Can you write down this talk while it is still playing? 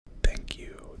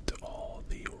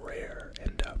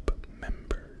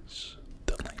ADVERTISERS.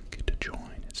 The link to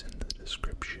join is in the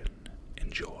description.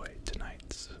 Enjoy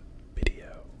tonight's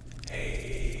video. Hey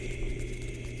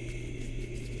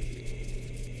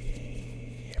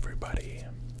everybody,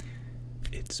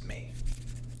 it's me,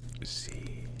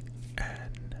 CNB,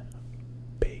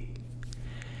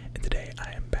 and today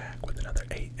I am back with another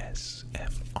ASMR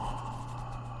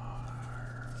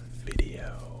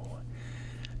video.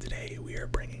 Today we are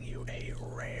bringing you a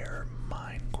rare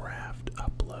Minecraft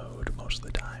upload. Most of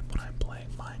the time when I'm playing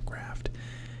Minecraft,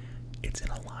 it's in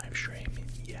a live stream.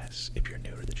 Yes, if you're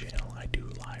new to the channel, I do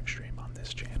live stream on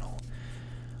this channel,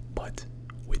 but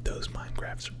with those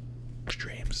Minecraft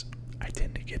streams, I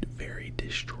tend to get very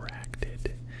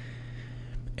distracted.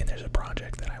 And there's a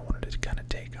project that I wanted to kind of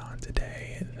take on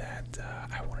today that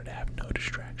I wanted to have no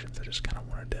distractions. I just kind of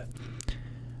wanted to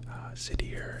sit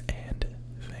here and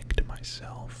think to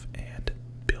myself and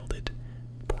build it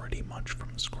pretty much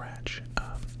from scratch.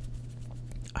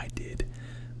 I did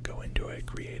go into a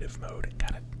creative mode and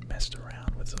kind of messed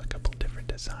around with a couple different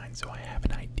designs, so I have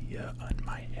an idea in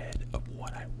my head of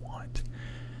what I want,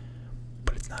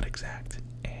 but it's not exact,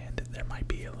 and there might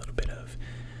be a little bit of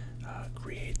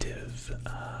creative,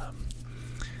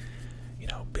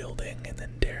 building and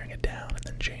then tearing it down and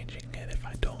then changing it. If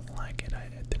I don't like it,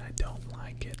 then I don't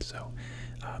like it. So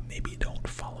maybe don't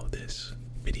follow this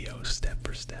video step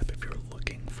for step if you're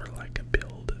looking for like a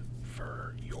build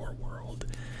for your world.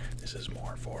 This is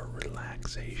more for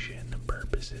relaxation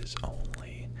purposes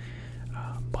only.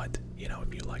 But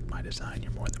if you like my design,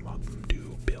 you're more than welcome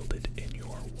to build it in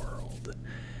your world.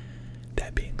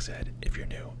 That being said, if you're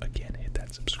new, again, hit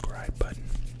that subscribe button.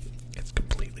 It's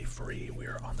completely free. We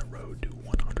are on the road to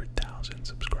 100,000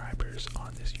 subscribers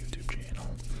on this YouTube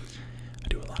channel. I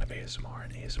do a lot of ASMR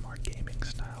and ASMR gaming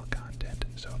style content,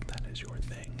 so if that is your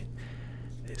thing,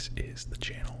 this is the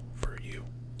channel for you.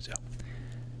 So,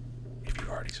 if you've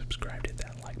already subscribed, hit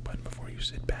that like button before you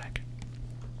sit back,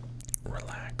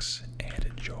 relax, and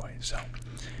enjoy. So,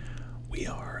 we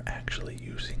are actually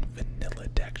using vanilla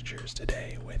textures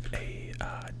today with a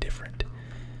different,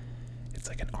 it's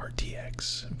like an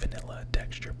RTX vanilla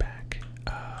texture pack.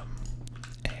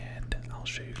 And I'll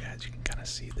show you guys, you can kind of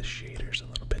see the shaders a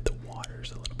little bit. The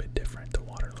water's a little bit different. The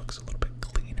water looks a little bit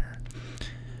cleaner.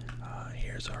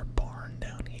 Here's our barn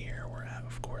down here. We're at,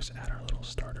 of course, at our little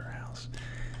starter house.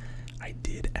 I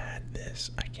did add this.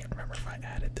 I can't remember if I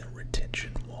added the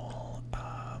retention wall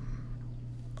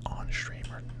on stream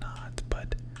or not,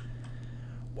 but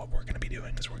what we're going to be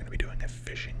doing is we're going to be doing a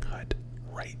fishing hut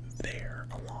right there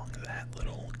along that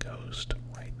little coast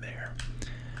right there.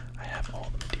 I have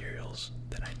all the materials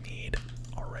that I need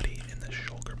already in the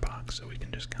shulker box, so we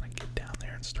can just kind of get down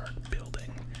there and start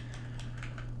building.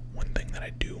 One thing that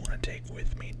I do want to take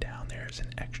with me down there is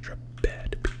an extra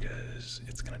bed, because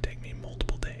it's going to take me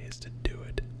multiple days to do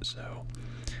it. So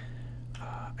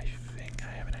I think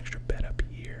I have an extra bed up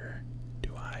here.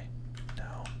 Do I?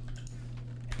 No.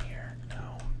 In here?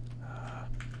 No.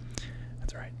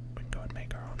 That's alright. We can go and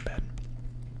make our own bed.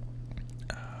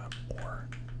 Or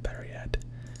better yet,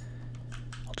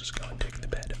 I'll just go and take the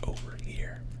bed over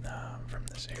here from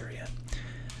this area.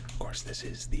 Of course, this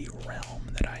is the realm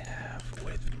that I have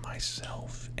with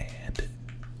myself and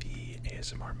the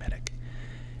ASMR medic.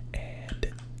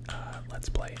 And let's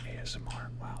play ASMR.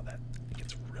 Wow, that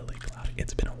gets really cloudy.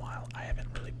 It's been a while. I haven't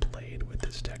really played with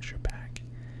this texture pack.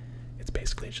 It's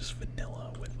basically just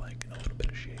vanilla with like a little bit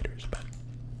of shaders, but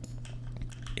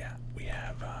yeah, we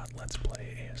have let's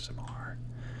play ASMR.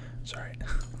 Sorry.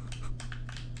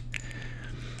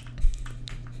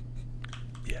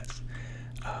 Yes.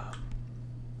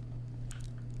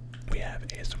 We have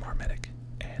ASMR medic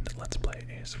and let's play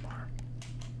ASMR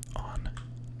on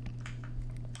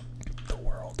the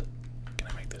world. Can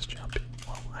I make this jump?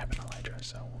 Well, I have an elytra,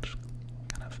 so we'll just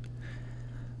kind of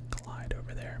glide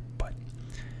over there. But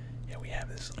yeah, we have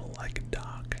this little like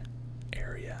dock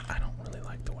area. I don't really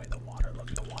like the way the water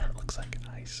looks. The water looks like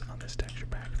ice on this texture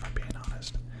pack, if I'm being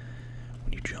honest.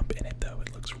 When you jump in it though,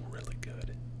 it looks really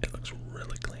good. It looks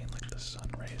really clean, like the sun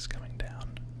rays coming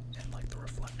down and like the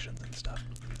reflections and stuff.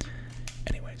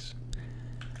 Anyways,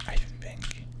 I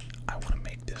think I want to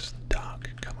make this dock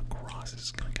come across.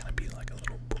 It's going to kind of be like a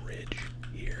little bridge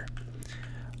here.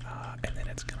 And then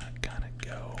it's going to kind of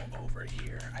go over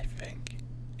here, I think.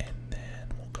 And then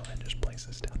we'll go ahead and just place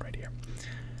this down right here.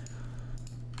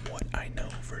 What I know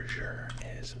for sure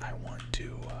is I want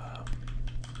to,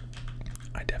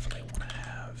 I definitely want to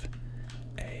have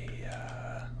a,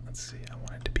 let's see, I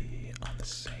want it to be on the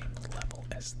same level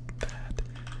as that.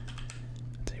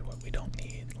 I'll tell you what, we don't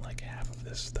need like half of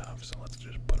this stuff, so let's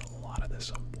just put a lot of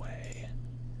this away.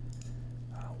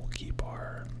 We'll keep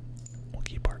our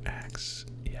axe.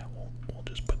 Yeah,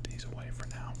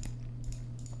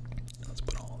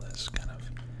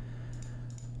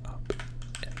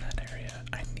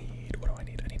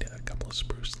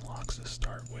 blocks to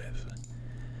start with.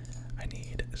 I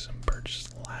need some birch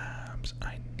slabs.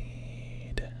 I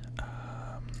need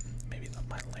maybe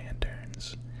my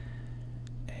lanterns.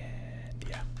 And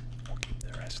yeah, we'll keep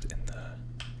the rest in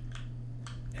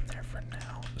there for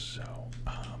now. So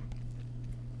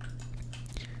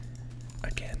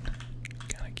again,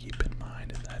 kind of keep in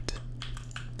mind that,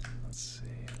 let's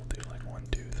see, we'll do like 1,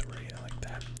 2, 3, like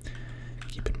that.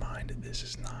 Keep in mind this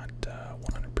is not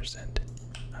 100%.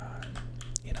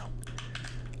 You know,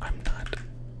 I'm not.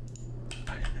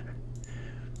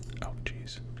 Oh,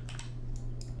 jeez.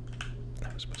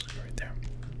 That was supposed to go right there.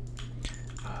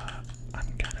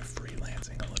 I'm kind of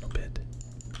freelancing a little bit,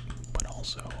 but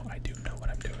also I do know what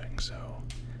I'm doing, so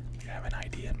I have an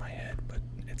idea in my head, but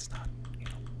it's not, you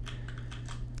know,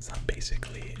 it's not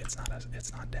basically, it's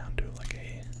not down to like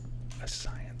a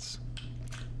science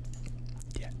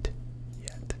yet.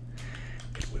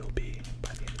 It will be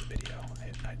by the end of the video.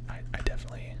 I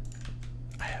definitely,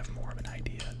 I have more of an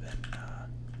idea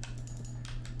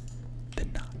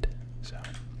than not. So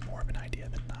more of an idea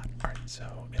than not. Alright,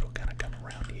 so it'll kind of come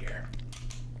around here.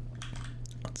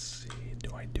 Let's see,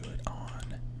 do I do it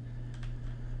on?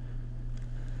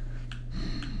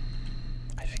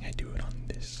 I think I do it on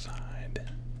this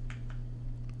side.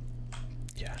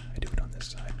 Yeah, I do it on this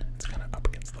side. It's kind of up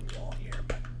against the wall here,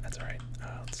 but that's alright.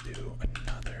 Let's do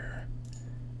another.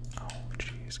 Oh,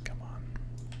 jeez, come on.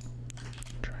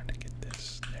 I'm trying to get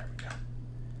this. There we go.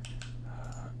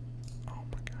 Oh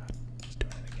my god, let's do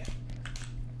it again.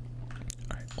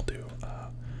 Alright, we'll do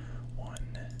 1,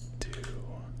 2,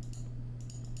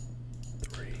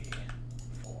 3,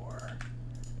 4,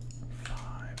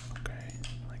 5. Okay,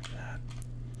 like that.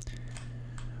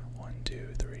 1, 2,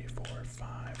 3, 4,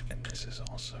 5. And this is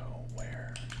also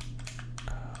where,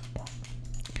 well,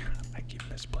 I keep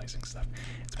misplacing stuff.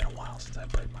 It's been a while since I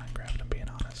played Minecraft, I'm being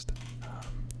honest.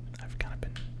 I've kind of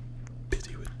been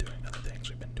busy with doing other things.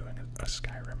 We've been doing a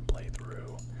Skyrim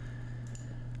playthrough.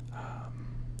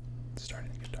 It's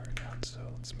starting to get dark out, so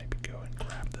let's maybe go and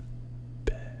grab the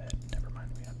bed. Never mind,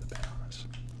 we have the bed on us.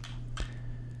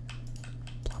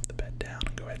 Plop the bed down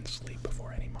and go ahead and sleep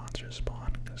before any monsters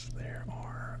spawn, because there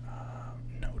are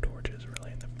no torches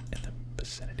really in the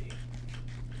vicinity.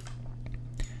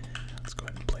 Let's go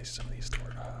ahead and place some of these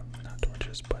not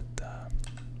torches, but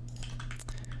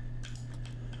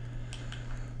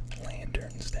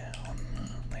lanterns down.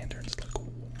 Lanterns look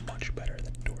much better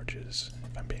than torches,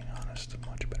 if I'm being honest.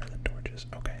 Much better than torches.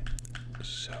 Okay,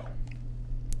 so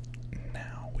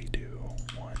now we do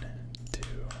 1, 2,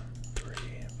 3,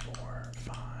 4,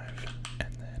 5,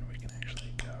 and then we can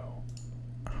actually go.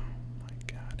 Oh my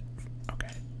god.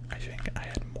 Okay, I think I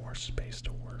had more space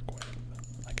to work with.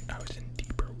 Like, I was in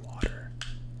deeper water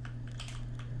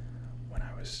when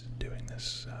I was doing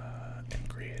this in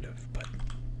creative, but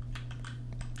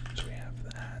so we have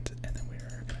that, and then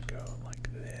we're gonna go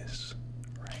like this,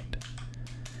 right?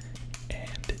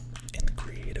 And in the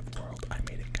creative world, I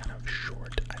made it kind of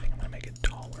short. I think I'm gonna make it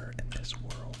taller in this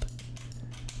world,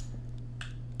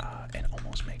 and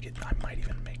almost make it. I might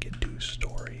even make it do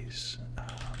stories,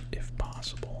 if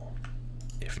possible.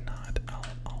 If not,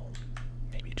 I'll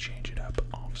maybe change it up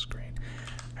off screen.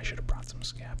 I should have brought some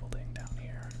scaffolding down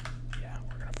here. Yeah,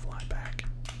 we're gonna fly back.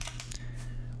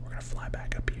 We're gonna fly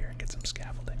back up here and get some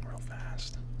scaffolding real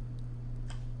fast.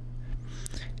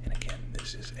 And again,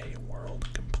 this is a world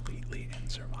completely in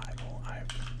survival.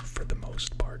 I've, for the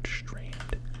most part,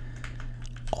 streamed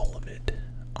all of it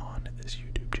on this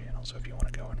YouTube channel. So if you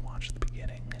want to go and watch the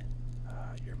beginning,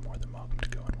 you're more than welcome to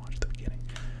go and watch the beginning.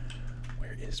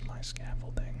 Where is my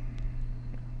scaffolding?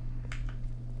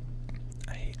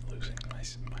 I hate losing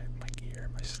my gear,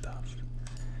 my stuff.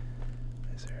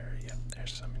 Is there? Yep,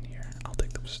 there's some in here. I'll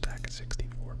take the stack of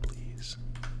 64, please.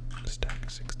 Stack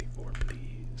of 64,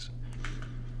 please.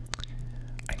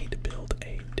 I need to build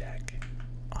a deck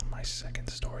on my second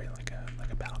story, like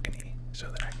a balcony, so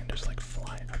that I can just like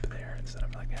fly up there instead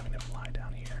of like having to fly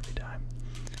down here every time.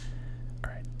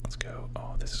 All right, let's go.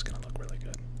 Oh, this is gonna look really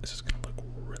good. This is gonna look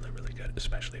really good,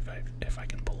 especially if I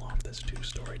can pull off this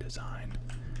 2-story design.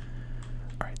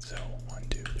 All right, so 1,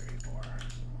 2, 3, 4.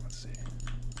 Let's see.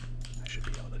 I should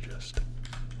be able to just.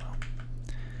 Well,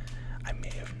 I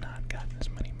may have not gotten as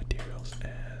many materials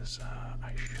as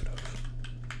I should have.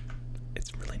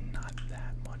 It's really not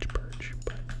that much birch,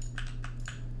 but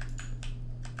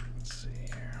let's see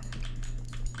here.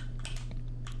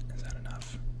 Is that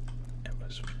enough? It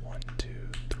was 1, 2,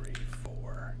 3,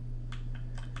 4.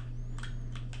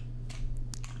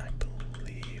 I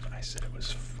believe I said it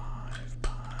was 5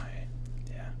 by.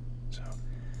 Yeah, so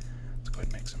let's go ahead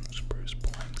and make some spruce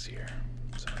planks here.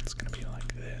 So it's gonna be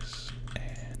like this,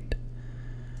 and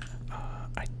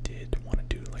I did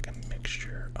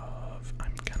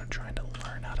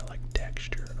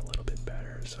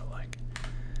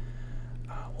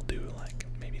we'll do like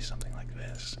maybe something like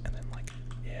this, and then like,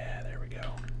 yeah, there we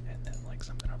go, and then like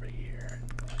something over here,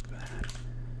 and go like that.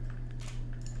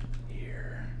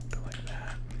 Here, go like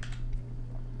that.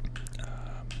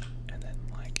 And then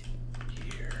like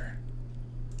here,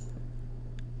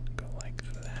 go like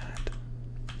that.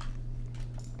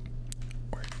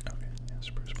 Or okay, yeah,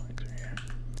 spruce planks are here.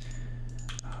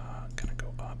 Gonna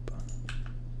go up,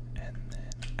 and then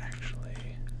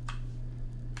actually,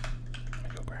 I'm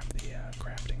gonna go grab the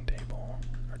crafting table.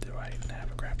 Or do I even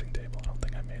have a crafting table? I don't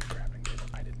think I made a crafting table.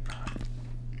 I did not.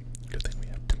 Good thing we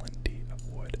have plenty of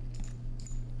wood.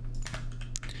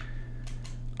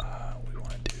 We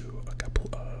want to do a couple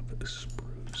of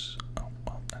spruce. Oh,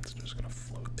 well, that's just gonna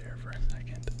float there for a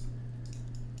second.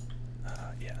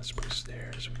 Yeah, spruce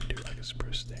stairs. We can do like a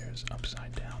spruce stairs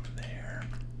upside down there.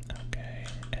 Okay,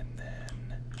 and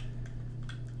then.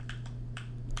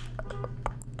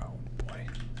 Oh boy,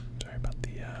 sorry about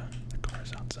the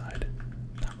cars outside.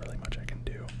 Not really much I can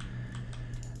do.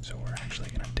 So we're actually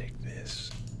gonna take this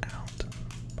out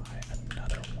by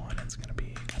another one. It's gonna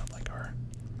be kind of like our.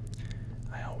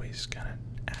 I always kind of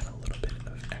add a little bit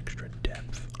of extra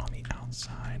depth on the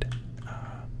outside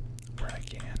where I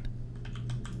can.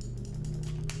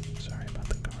 Sorry about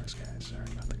the cars, guys. Sorry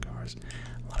about the cars.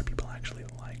 A lot of people actually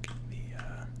like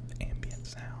the ambient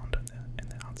sound in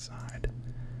the outside.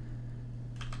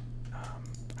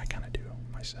 I kind of do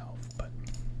myself, but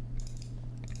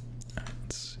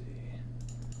let's see.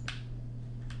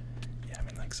 Yeah, I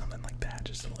mean, like something like that,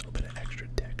 just a little bit of extra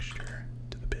texture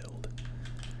to the build.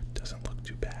 Doesn't look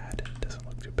too bad. Doesn't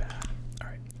look too bad. All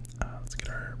right, let's get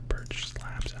our birch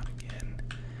slabs out again,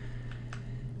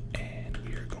 and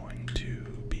we are going to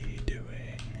be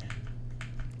doing.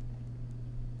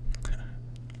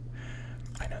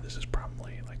 I know this is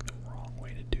probably like the wrong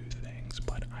way to do things,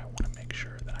 but I want to make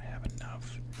sure that I have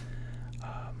enough.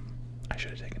 I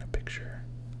should have taken a picture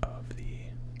of the.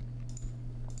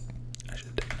 I should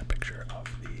have taken a picture of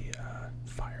the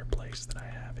fireplace that I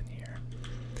have in here,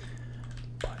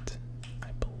 but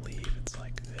I believe it's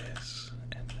like this,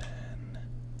 and then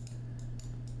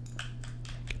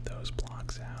get those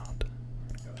blocks out.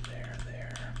 Go there,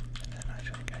 there, and then I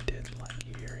think I did like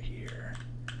here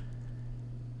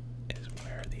is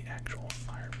where the actual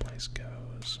fireplace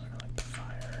goes, or like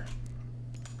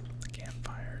the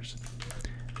campfires.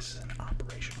 This is an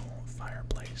operational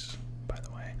fireplace, by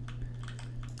the way.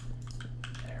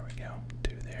 There we go,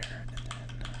 two there, and then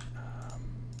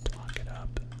block it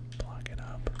up, block it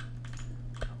up.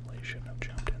 Probably shouldn't have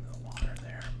jumped into the water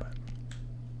there, but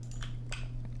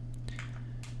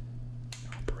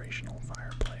operational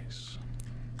fireplace.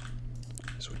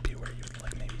 This would be where you would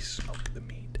like maybe smoke the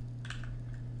meat.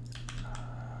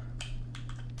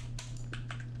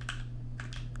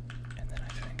 And then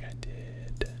I think I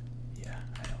did. Yeah,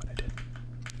 I know what I did.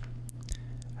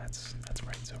 That's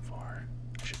right so far.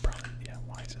 I should probably. Yeah,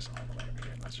 why is this all the way over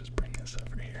here? Let's just bring this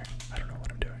over here. I don't know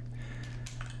what I'm doing.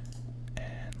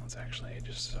 And let's actually,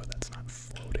 just so that's not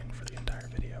floating for the entire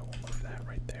video, we'll move that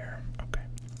right there. Okay.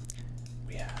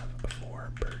 We have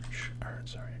 4 birch, or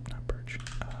sorry, not birch,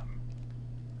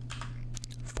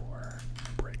 4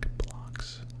 brick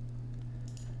blocks.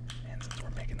 And since we're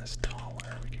making this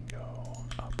taller, we can go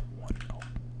up 1. Oh.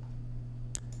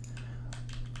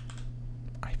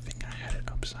 I think I had it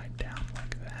upside down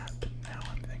like that, but now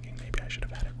I'm thinking maybe I should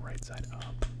have had it right side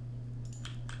up.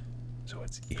 So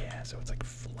it's, yeah, so it's like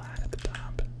flat at the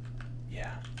top.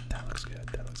 Yeah, that looks good,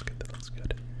 that looks good, that looks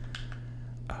good.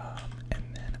 And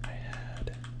then I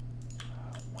had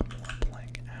 1 more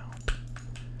plank out.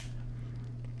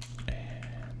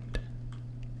 And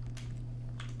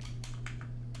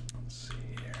let's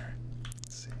see here.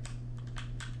 Let's see.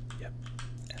 Yep.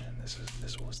 And then this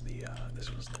was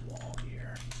the wall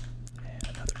here.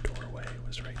 And another doorway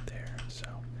was right there.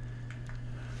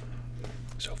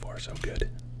 So far so good.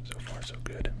 So far so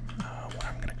good. What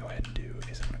I'm gonna go ahead and do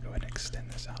is I'm gonna go ahead and extend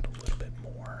this out a little bit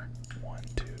more. 1,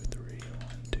 2, 3, 1,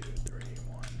 2, 3,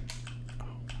 1. Oh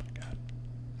my god.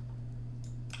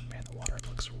 Man, the water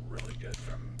looks really good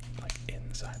from like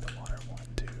inside the water. 1,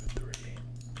 2, 3,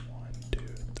 1, 2,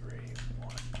 3,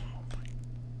 1. Oh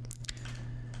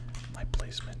my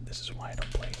placement. This is why I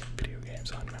don't play video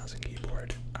games on mouse and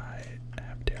keyboard. I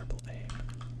have terrible aim.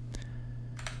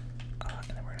 And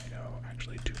then we're gonna go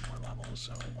actually 2 more levels.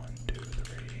 So 1, 2,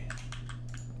 3,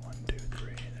 1, 2,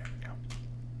 3. There we go.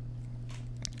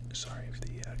 Sorry if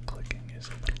the clicking is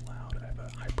a little loud. I have a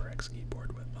HyperX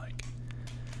keyboard with like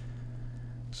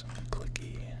some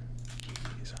clicky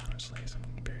keys. Honestly, some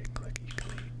very clicky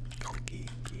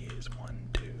keys. 1,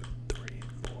 2, 3,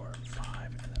 4, 5,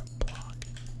 and then a block.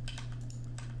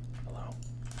 Hello?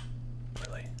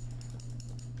 Really?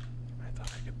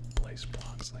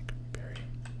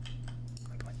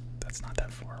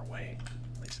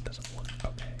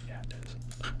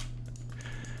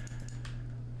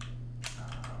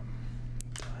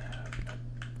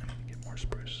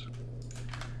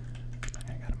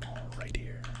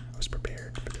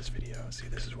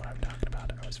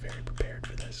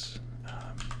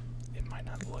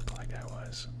 doesn't look like I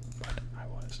was, but I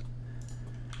was.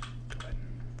 Go ahead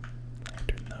and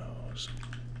lantern those.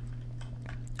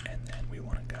 And then we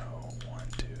want to go 1,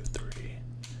 2, 3,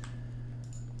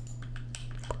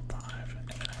 4, 5. And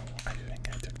then I think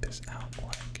I took this out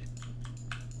like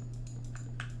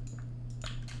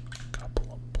a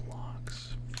couple of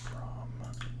blocks from.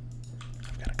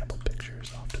 I've got a couple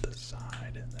pictures off to the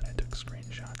side that I took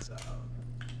screenshots of.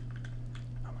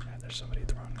 Oh my god, there's somebody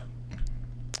throwing them.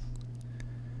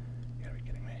 You gotta be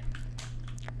kidding me.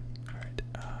 Alright,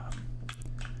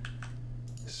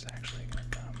 this is actually gonna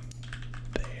come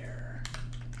there.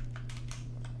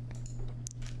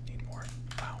 Need more.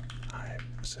 Wow, I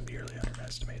severely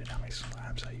underestimated how many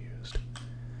slabs I used.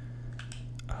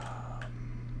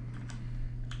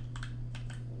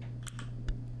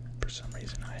 For some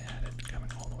reason I had it coming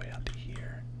all the way out to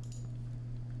here.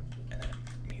 And then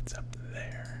it meets up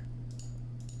there.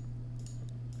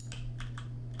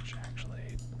 Which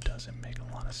actually doesn't make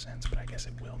a lot of sense, but I guess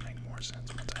it will make more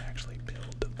sense once I actually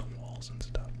build the walls and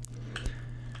stuff.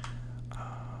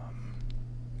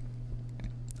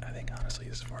 I think honestly,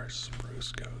 as far as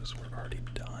spruce goes, we're already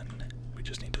done. We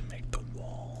just need to make the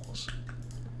walls.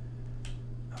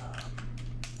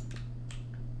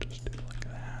 Just do like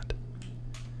that.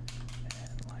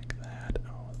 And like that.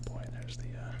 Oh boy, there's the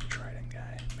trident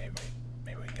guy. Maybe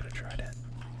we can get a trident.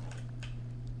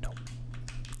 Nope.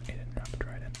 He didn't drop a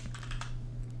trident.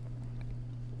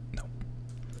 Nope.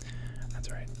 That's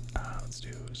alright. Let's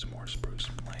do some more spruce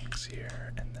planks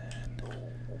here, and then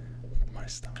my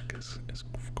stomach is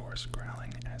of course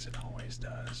growling as it always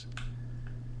does.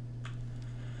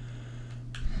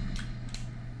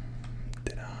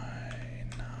 Did I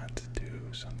not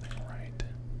do something right?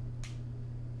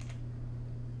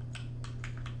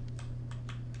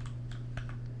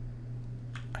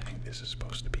 I think this is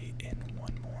supposed to be in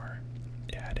one more.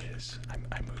 Yeah, it is.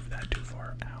 I moved that too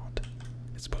far out.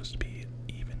 It's supposed to be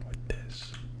even with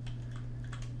this.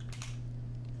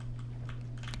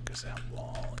 Because that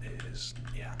wall is,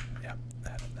 yeah,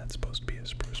 that's supposed to be a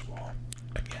spruce wall.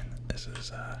 Again, this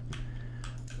is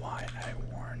why I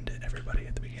warned everybody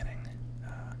at the beginning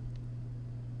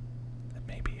that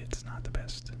maybe it's not the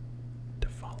best to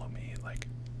follow me, like,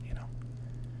 you know.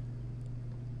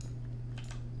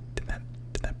 Did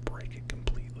that break it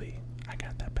completely? I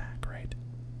got that back, right?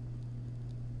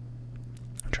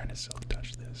 I'm trying to silk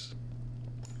touch this.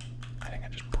 I think I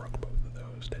just broke both of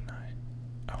those, didn't I?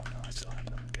 Oh no, I still have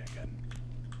them. Okay, good.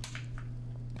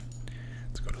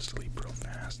 Let's go to sleep real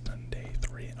fast on day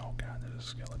 3. Oh god, there's a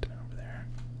skeleton over there.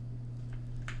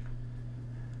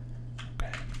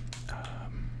 Okay.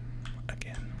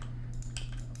 Again,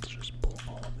 let's just pull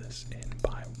all of this in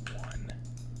by 1,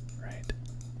 right?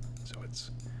 So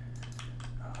it's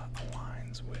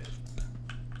aligns with.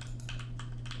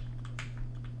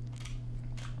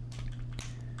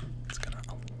 It's gonna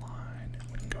align.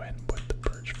 We can go ahead and put the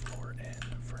birch floor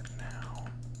in for now,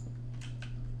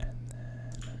 and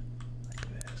then like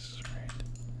this, right?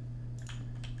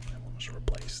 And we'll just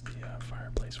replace the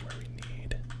fireplace where we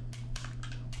need.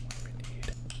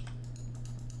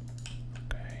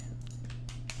 Okay,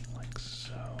 like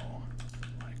so,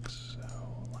 like so,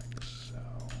 like so.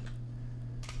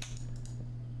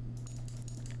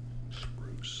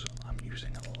 Spruce. I'm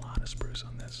using a lot of spruce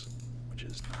on this, which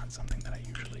is not something that I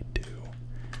usually do.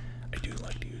 I do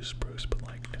like to use spruce, but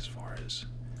like as far as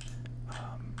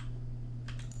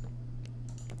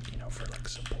you know, for like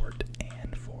support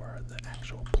and for the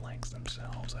actual planks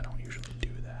themselves, I don't usually do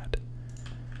that.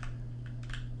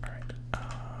 Alright,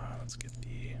 let's get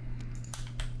the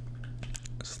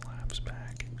slabs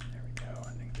back. There we go.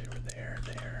 I think they were there.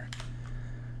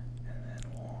 And then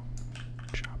we'll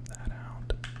chop that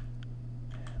out.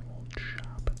 And we'll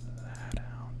chop that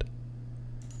out.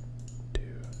 2,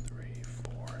 3,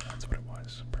 4. That's what it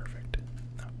was. Perfect.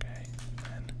 Okay.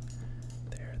 And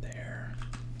then there.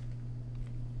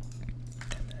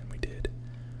 And then we did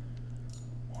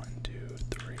 1, 2,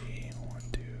 3, 1,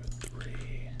 2, 3,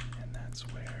 and that's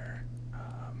where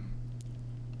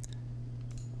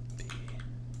the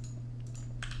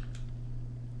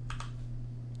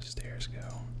stairs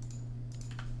go.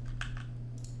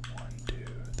 1, 2,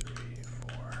 3,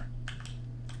 4.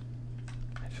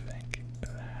 I think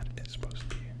that is supposed to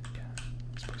be, yeah,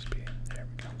 it's supposed to be, there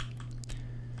we go.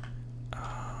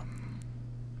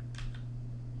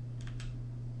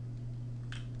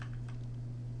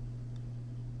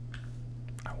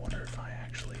 I wonder if I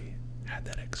actually had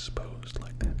that exposed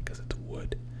like that, because it's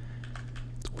wood.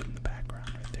 It's wood in the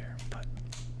background right there, but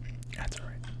that's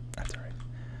alright. That's alright.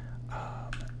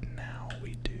 Now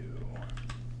we do.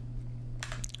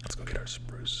 Let's go get our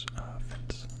spruce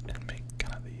fence and make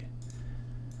kind of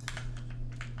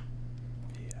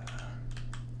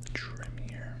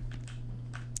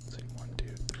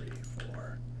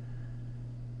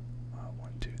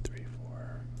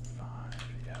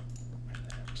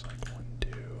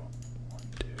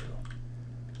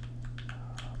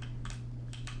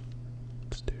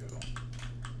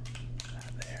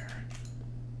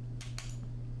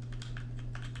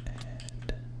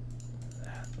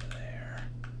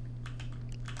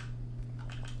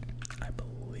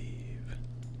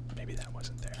maybe that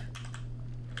wasn't there.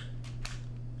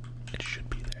 It should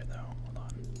be there though. Hold on.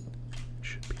 It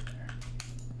should be there.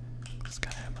 It's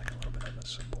gotta have like a little bit of a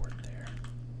support there.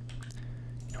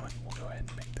 You know what? We'll go ahead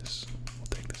and make this. We'll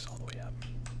take this all the way up.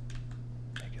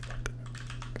 Make it look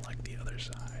like the other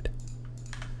side.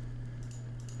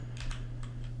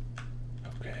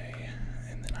 Okay,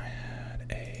 and then I had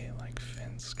a like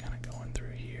fence kind of going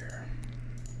through here.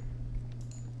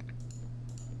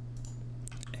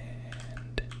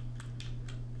 And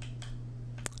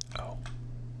oh,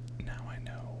 now I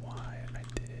know why I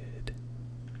did.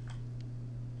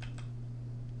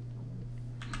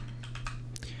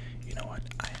 You know what?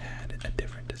 I had a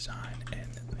different design in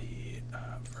the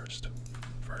first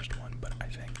one, but I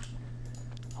think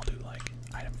I'll do like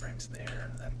item frames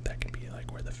there. That can be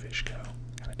like where the fish go,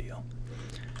 kind of deal.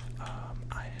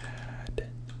 I had.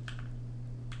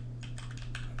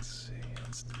 Let's see.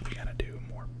 We gotta do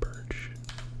more birch.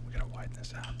 We gotta widen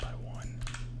this out by 1,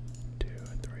 2,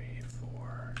 3,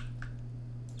 4,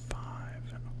 5.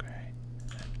 Okay.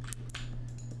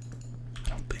 I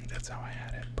don't think that's how I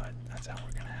had it, but that's how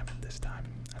we're gonna have it this time.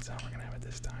 That's how we're gonna have it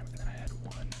this time. And then I had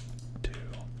 1, 2,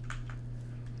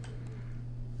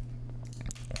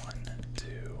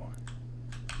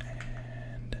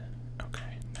 and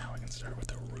okay, now I can start with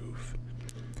the roof.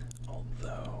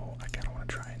 Although I kind of want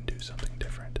to try and do something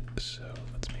different, so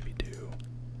let's maybe do.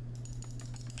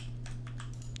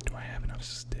 Do I have enough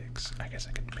sticks? I guess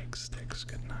I could make sticks,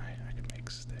 couldn't I? I could make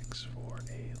sticks for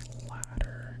a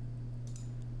ladder.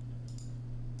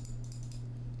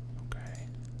 Okay,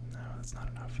 no, that's not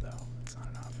enough though. That's not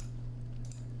enough.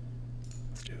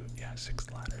 Let's do, yeah, 6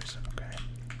 ladders. Okay.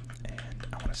 And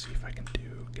I want to see if I can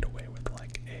get away with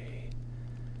like a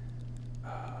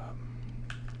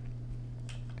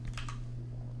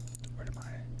where did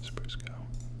my spruce go?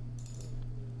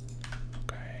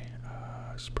 Okay,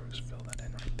 spruce, fill that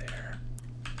in right there.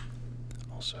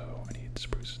 Also, I need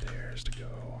spruce stairs to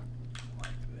go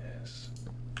like this.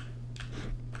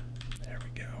 There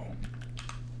we go.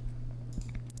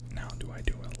 Now do I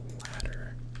do a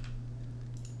ladder?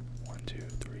 1, 2,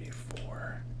 3,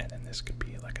 4, and then this could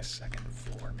be like a second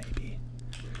floor maybe.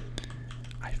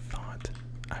 I thought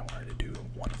I wanted to do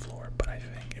 1 floor, but I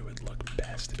think it would look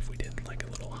best if we did like a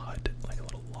little hut, like a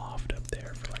little loft up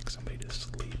there for like somebody to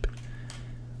sleep,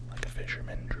 like a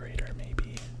fisherman trader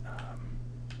maybe.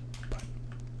 But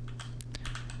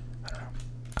I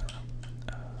don't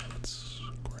know. Let's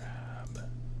grab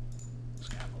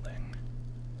scaffolding,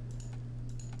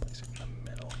 place it in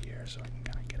the middle here so I can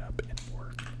kind of get up and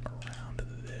work around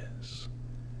this.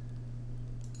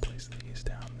 Place these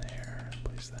down there.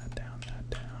 Place that down, that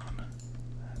down.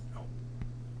 That, oh.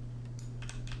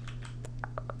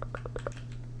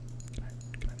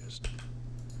 Can I just.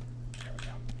 There we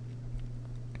go.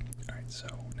 Alright, so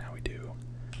now we do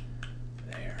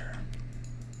there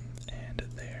and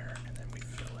there, and then we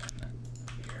fill in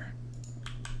here.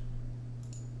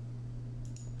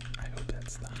 I hope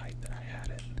that's the height that I had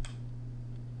it.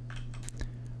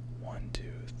 1, 2,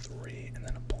 3, and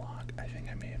then a block. I think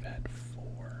I may have had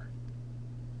 4.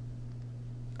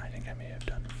 I think I may have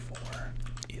done 4.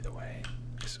 Either way,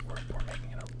 we're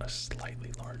making it a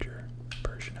slightly larger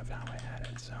version of how I had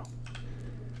it, so.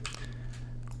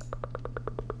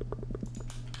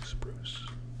 Spruce.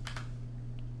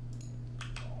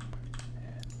 Boom.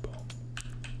 And boom.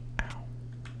 Ow.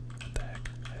 What the heck?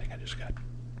 I think I just got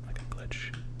like a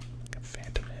glitch. Like a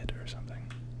phantom hit or something.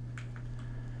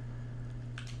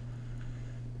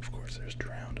 Of course, there's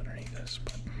drowned underneath this,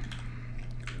 but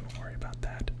we won't worry about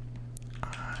that.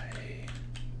 I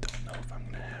don't know if I'm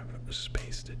gonna have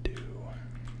space to do.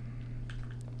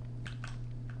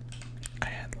 I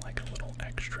had like a little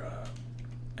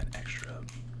an extra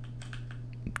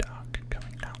dock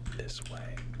coming out this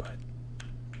way, but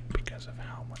because of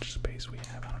how much space we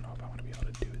have, I don't know if I want to be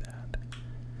able to do that.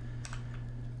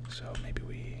 So maybe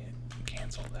we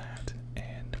cancel that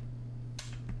and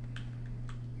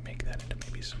make that into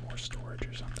maybe some more storage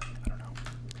or something. I don't know.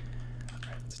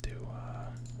 Alright, let's do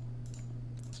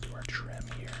our trim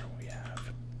here. We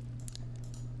have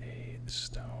a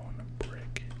stone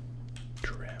brick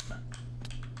trim.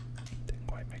 Didn't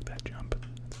quite make that jump.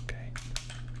 That's okay.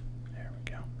 There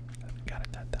we go. Got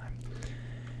it that time.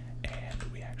 And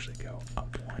we actually go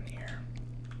up 1 here.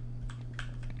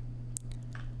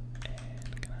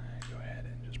 And can I go ahead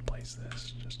and just place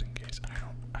this just in case?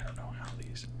 I don't know how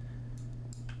these.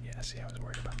 Yeah, see, I was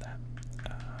worried about that.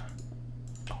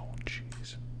 Oh,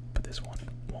 jeez. But this one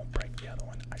won't break the other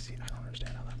one. I don't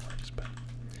understand how that works, but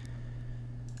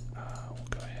we'll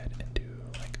go ahead and do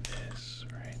like this,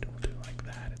 right? We'll do like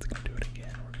that. It's gonna do it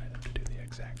again. We're gonna have to do the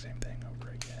exact same thing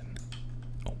over again.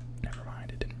 Oh, never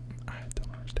mind. It didn't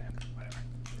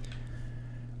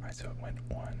So it went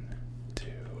 1,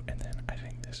 2, and then I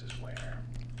think this is where,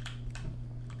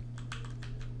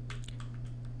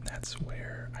 that's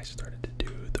where I started to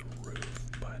do the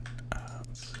roof, but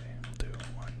let's see, we'll do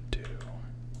 1, 2,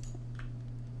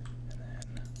 and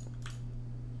then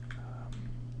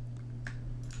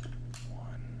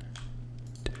 1,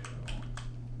 2,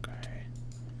 okay.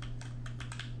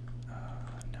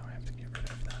 Now I have to get rid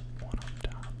of that one on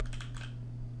top.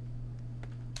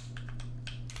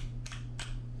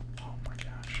 Oh my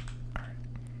gosh. Alright.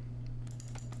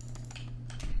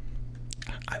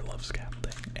 I love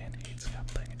scaffolding and hate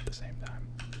scaffolding at the same time.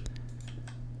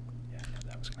 Yeah, I knew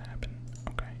that was gonna happen.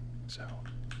 Okay, so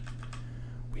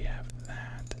we have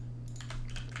that.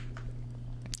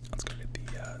 Let's go get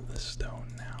the stone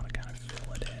now to kind of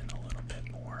fill it in a little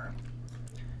bit more.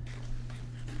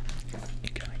 You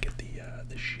kind of get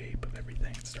the shape of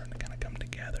everything. It's starting to kind of come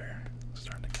together. It's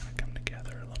starting to kind of come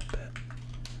together a little bit.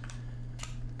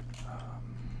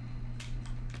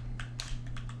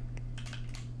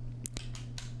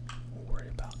 We'll worry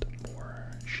about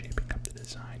more shaping up the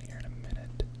design here in a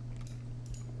minute.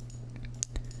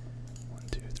 1,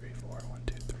 2, 3, 4. 1,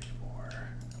 2, 3, 4.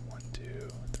 1, 2,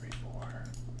 3, 4.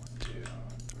 1, 2,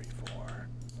 3, 4.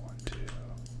 1, 2,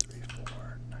 3,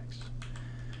 4. Nice.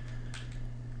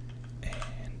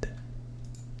 And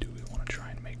do we want to try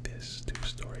and make this 2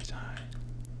 stories high?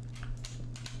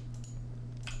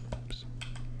 Oops.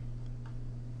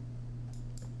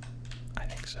 I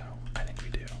think so. I think we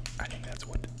do. I think that's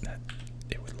what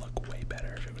it would look way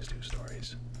better if it was 2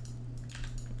 stories.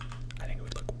 I think it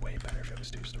would look way better if it was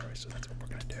 2 stories, so that's what we're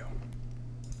gonna do.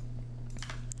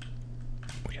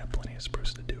 We got plenty of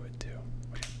spruce to do it too.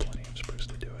 We got plenty of spruce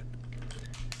to do it.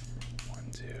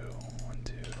 1, 2, 1,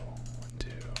 2, 1, 2.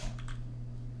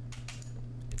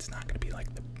 It's not gonna be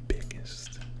like the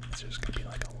biggest. It's just gonna be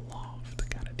like a loft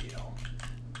kind of deal.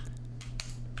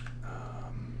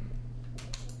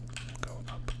 Go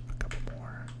up a couple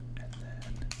more, and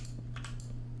then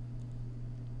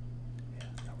yeah,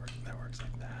 that works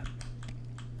like that.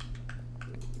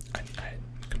 I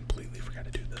completely forgot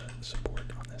to do the support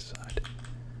on this side.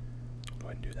 So go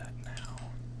ahead and do that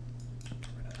now. Get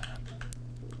rid of that.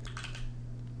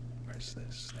 Where's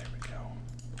this? There we go.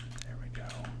 There we go.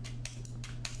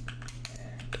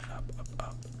 And up, up,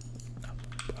 up. Up,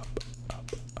 up,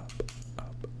 up, up,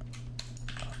 up,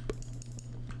 up.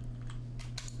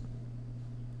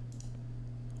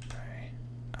 Okay.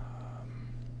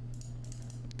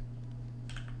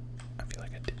 I feel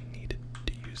like I didn't need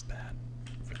to use that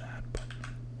for that, but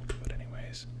we'll do it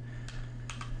anyways.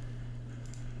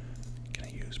 Can I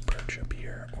use perch up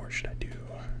here, or should I do...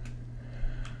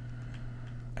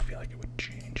 I feel like it would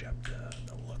change up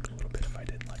the look a little bit if I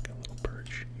did like a little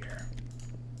perch here.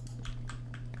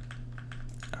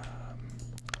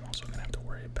 I'm also going to have to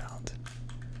worry about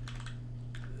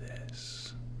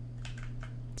this.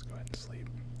 Let's go ahead and sleep.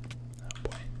 Oh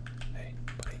boy. Hey,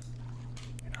 buddy.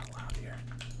 You're not allowed here.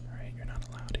 Alright, you're not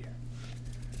allowed here.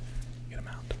 Get him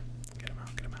out. Get him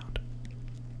out. Get him out.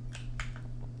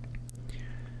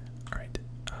 Alright.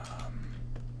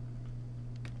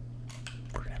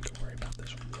 We're gonna have to worry about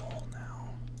this wall now.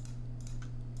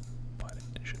 But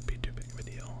it shouldn't be too big of a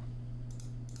deal.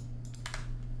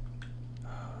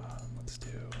 Let's do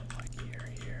like here,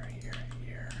 here, here,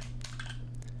 here.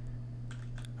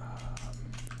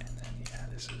 And then yeah,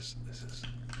 this is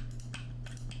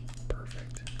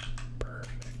perfect.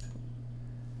 Perfect.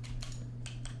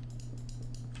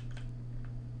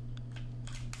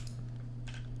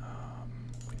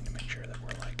 We need to make sure that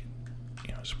we're like,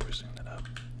 you know, sprucing it up.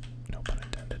 No pun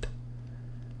intended.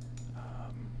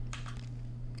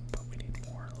 But we need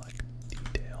more like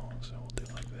detail, so we'll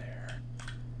do like there.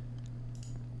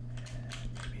 And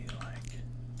maybe like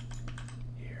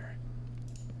here.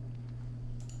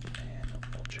 And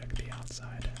we'll check the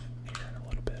outside here in a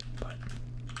little bit, but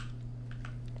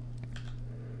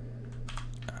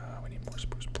we need more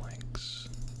spruce planks.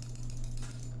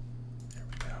 There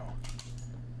we go.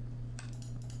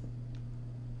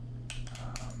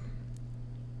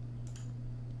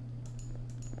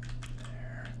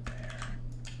 There.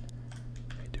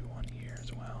 Let me do one here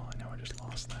as well. I know I just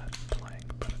lost that plank,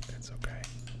 but it's okay.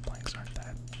 Planks aren't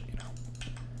that, you know,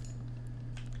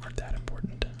 aren't that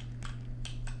important.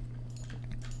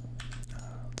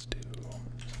 Let's do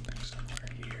something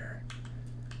similar here.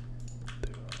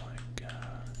 Do like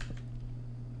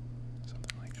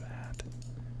something like that.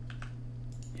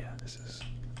 Yeah, this is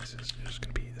just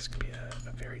gonna be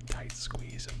a very tight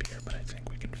squeeze up here, but I think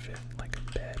we can fit like a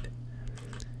bed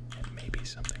and maybe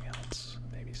something else.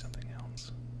 Maybe something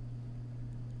else.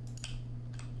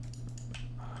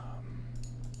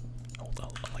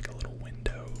 Like a little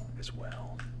window as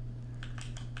well.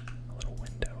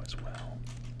 as well.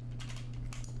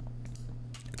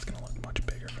 It's gonna look much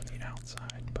bigger from the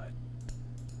outside, but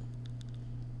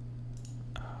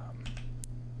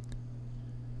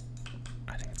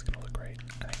I think it's gonna look great.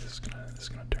 I think this is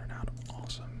gonna turn out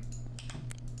awesome.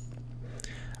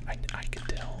 I could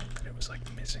tell that it was like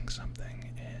missing something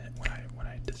when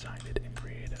I designed it in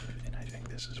creative, and I think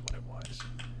this is what it was.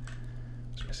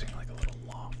 It was missing like a little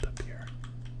loft up here,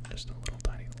 just a little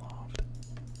tiny loft.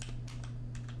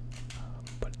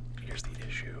 But here's the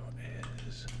issue: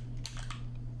 is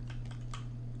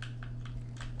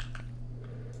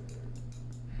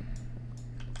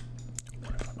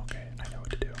what if okay? I know what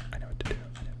to do. I know what to do.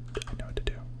 I know what to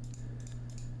do.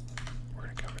 We're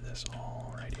gonna cover this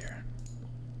all right here.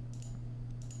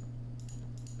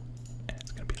 And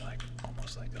it's gonna be like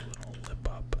almost like a little lip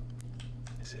up.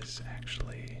 Is this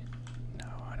actually? No,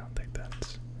 I don't think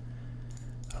that's.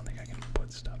 I don't think I can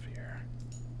put stuff here.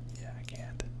 Yeah, I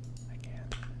can't. I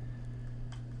can't.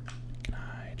 Can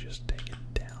I just take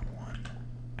it down one?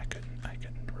 I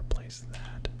couldn't replace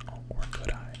that. Oh, or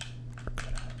could I? Or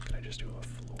could I? Could I just do a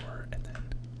floor and then?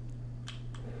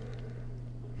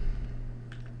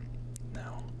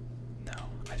 No. No.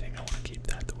 I think I want to keep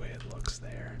that the way it looks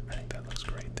there. I think that looks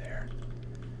great there.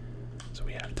 So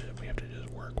we have to just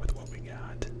work with what we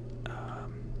got.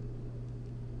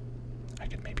 I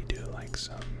could maybe do like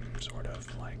some sort of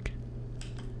like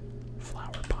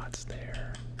flower pots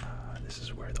there. This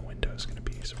is where the window is going to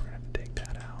be, so we're going to have to take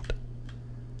that out.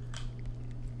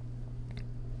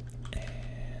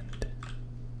 And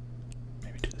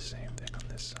maybe do the same thing on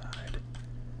this side.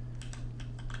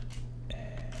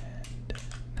 And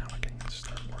now I can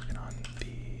start working on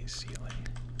the ceiling.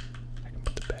 I can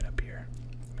put the bed up here.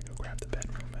 Let me go grab the bed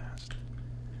real fast.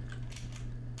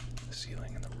 The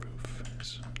ceiling and the roof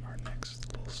is our next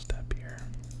little step here.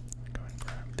 Go and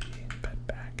grab the bed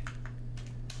back.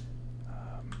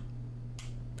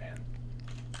 Man,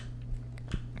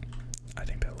 I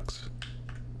think that looks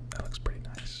pretty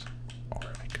nice. Or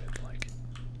I could like,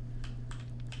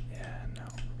 yeah, no,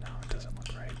 it doesn't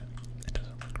look right. It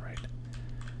doesn't look right.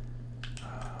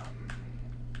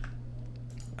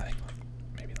 I think like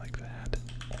maybe like that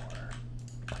or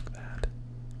like that.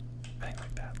 I think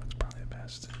like that looks probably the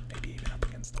best. Maybe even up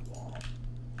against the wall.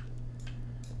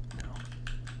 No,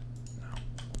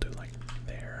 we'll do like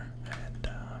there, and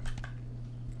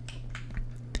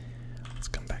let's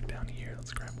come back down here.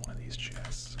 Let's grab one of these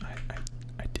chests.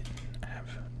 I didn't have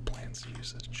plans to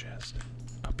use this chest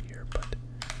up here, but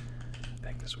I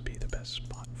think this would be the best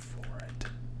spot for it.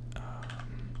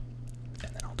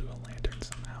 And then I'll do a lantern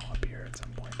somehow up here at some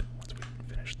point once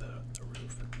we finish the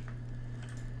roof.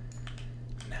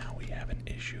 Now we have an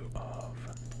issue of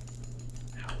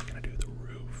how we're gonna do the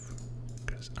roof,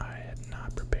 because I had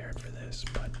not prepared for this,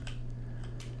 but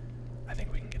I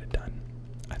think we can get it done.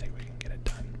 I think we can get it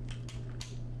done.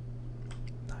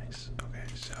 Nice. Okay,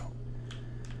 so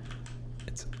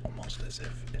it's almost as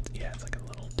if it's like a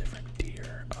little different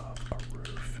tier of a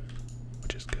roof,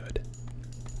 which is good.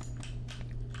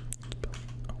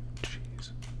 Oh,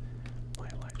 jeez. My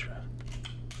elytra.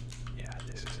 Yeah,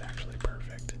 this is actually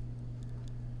perfect.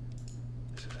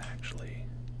 This is actually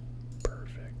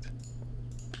perfect.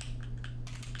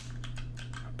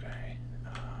 Okay.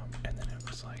 And then it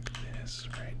was like this,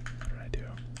 right? What did I do?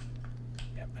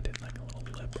 Yep, I did like a little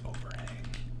lip overhang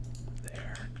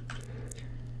there.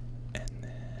 And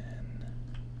then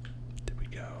did we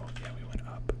go? Yeah, we went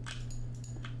up.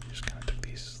 Just kind of took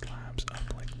these slabs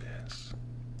up like this.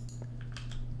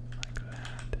 Like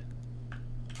that.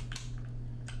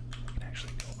 We can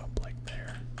actually go up like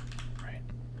there, right?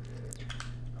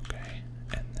 Okay,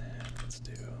 and then let's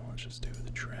just do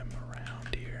the trim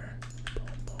around here. Boom,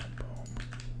 boom, boom.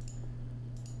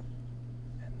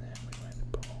 And then we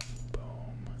went boom,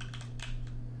 boom,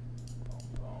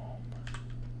 boom, boom,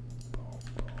 boom,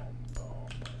 boom, boom,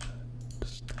 with a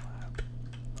slab,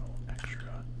 little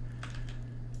extra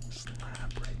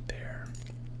slab right there.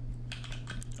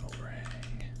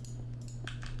 Overhang.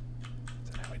 Is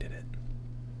that how we did it?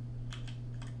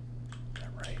 Is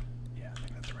that right? Yeah, I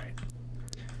think that's right.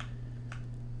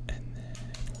 And then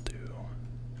we'll do,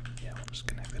 yeah, we'll just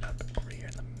connect it up over here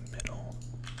in the middle.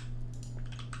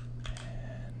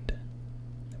 And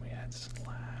then we add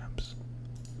slabs.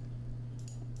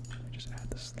 We just add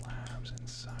the slabs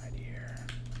inside here.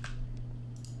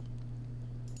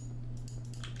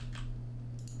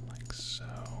 Like so.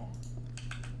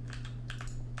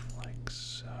 Like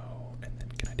so. And then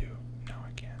can I do, no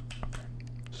I can't. Okay.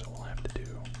 So we'll have to do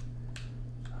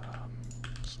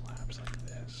slabs like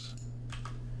this.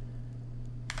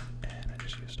 And I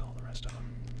just used all the rest of them.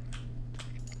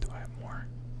 Do I have more?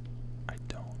 I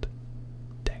don't.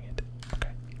 Dang it.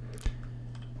 Okay.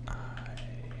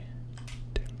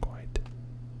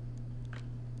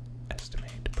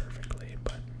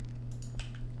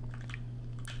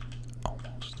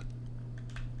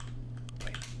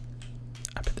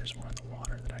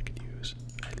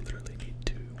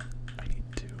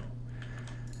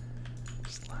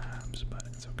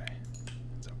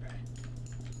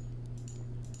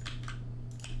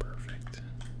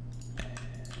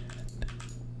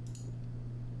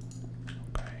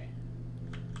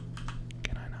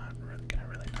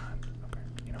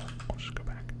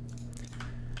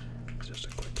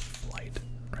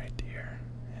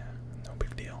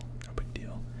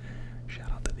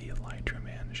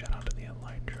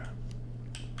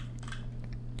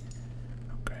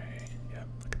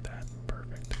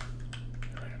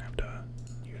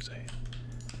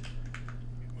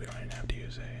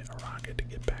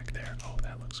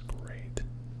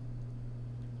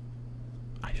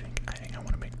 I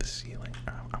want to make the ceiling.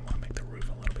 I want to make the roof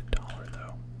a little bit taller,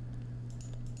 though.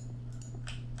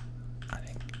 I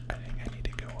think I need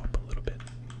to go up a little bit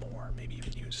more. Maybe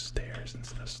even use stairs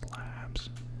instead of slabs.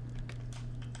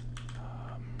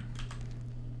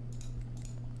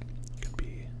 Could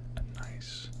be a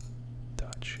nice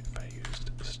touch if I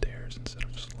used stairs instead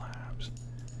of slabs.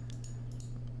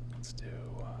 Let's do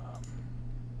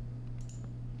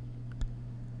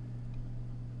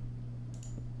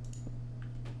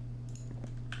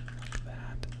like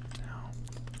that. Now,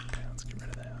 okay, let's get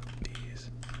rid of these.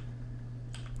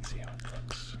 See how it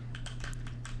looks.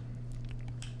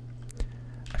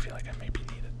 I feel like I maybe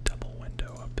need a double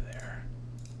window up there.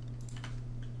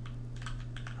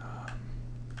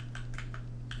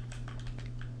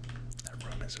 That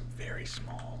room is very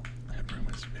small. That room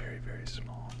is very, very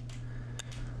small.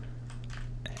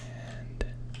 And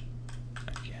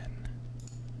again,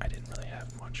 I didn't really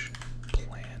have much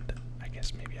planned. I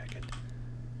guess maybe I could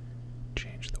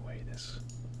change the way this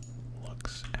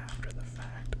looks after the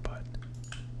fact, but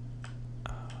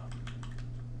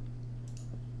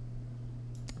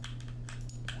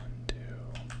 1, 2,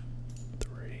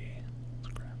 3.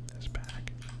 Let's grab this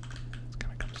back. It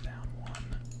kind of comes down 1,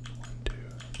 2,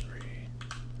 3.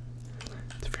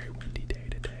 It's a very windy day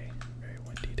today. Very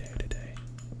windy day today.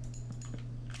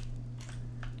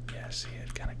 Yeah, see,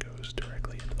 it kind of goes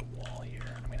directly into the wall here.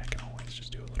 I mean, I can always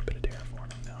just do a little bit of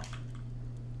terraforming though.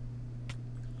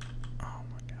 Oh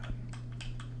my god.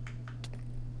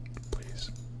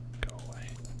 Please, go away.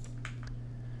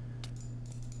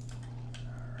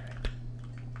 Alright.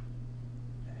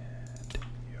 And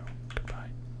you, goodbye.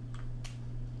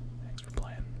 Thanks for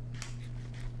playing.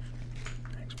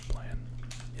 Thanks for playing.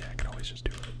 Yeah, I can always just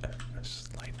do a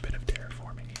slight bit of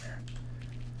terraforming here.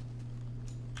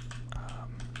 I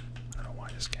don't know why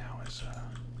this cow is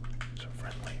so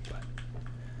friendly, but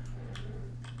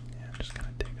yeah, I'm just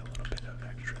gonna take a little bit of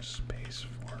extra space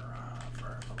for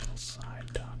a little side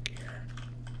dock here.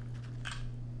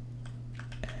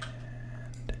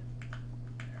 And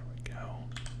there we go.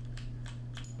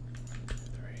 1, 2,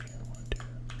 3, 1, 2.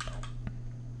 Oh,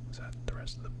 is that the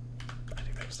rest of the? I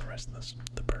think that was the rest of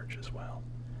the birch as well.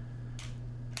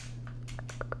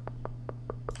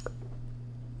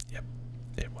 Yep,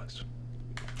 it was.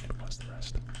 It was the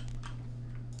rest.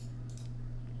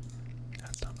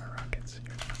 That's not my rockets.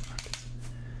 Here's my rockets.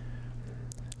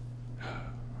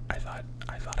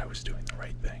 I thought I was doing the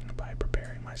right thing by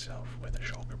preparing myself with a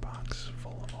shulker box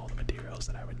full of all the materials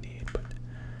that I would need, but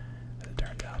as it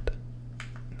turned out,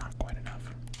 not quite enough.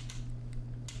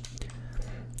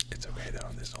 It's okay though.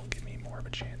 This will give me more of a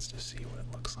chance to see what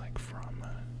it looks like from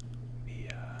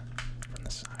the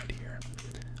side here.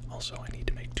 Also, I need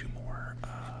to make 2 more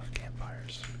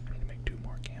campfires. I need to make 2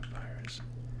 more campfires.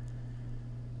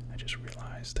 I just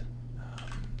realized.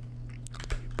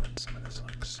 Maybe put some of this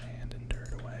like sand and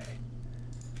dirt away.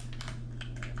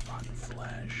 And rotten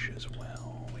flesh as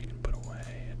well. We can put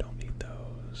away. I don't need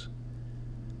those.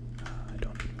 I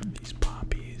don't need these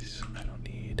poppies. I don't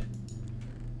need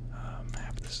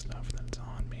half the stuff that's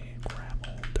on me.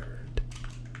 Gravel, dirt.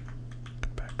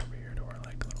 Come back over here to our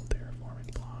like little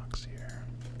terraforming blocks here.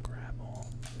 Gravel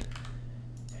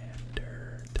and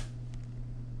dirt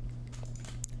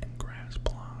and grass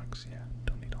blocks. Yeah,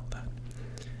 don't need all that.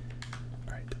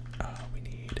 Alright, we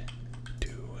need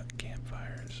 2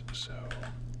 campfires, so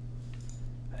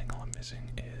I think all I'm missing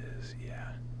is, yeah,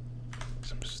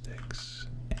 some sticks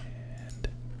and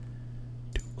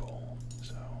 2 coal.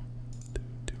 So,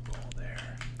 2 coal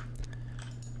there.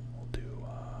 We'll do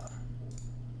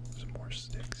some more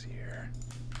sticks here.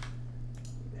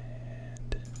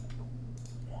 And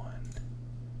 1.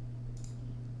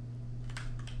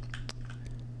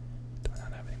 Do I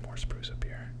not have any more spruce up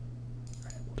here?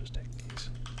 Alright, we'll just take these.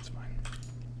 It's fine.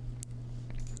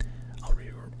 I'll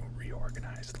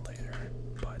reorganize later,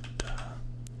 but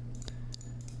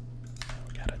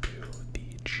we gotta do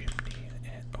the chimney.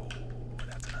 And oh,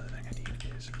 that's another thing I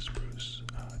need is spruce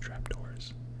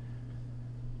trapdoors.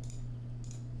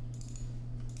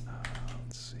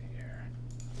 Let's see here.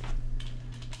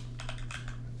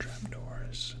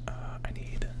 Trapdoors. I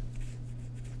need.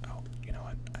 Oh, you know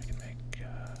what? I can make.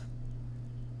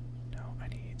 No, I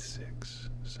need 6.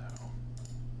 So.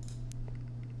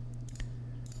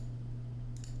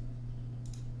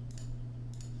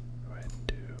 Go ahead and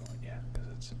do. Yeah, because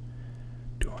it's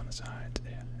 2 on the sides.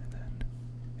 Yeah, and then.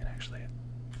 And actually.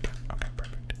 Okay,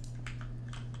 perfect.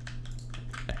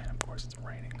 And of course it's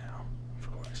raining now.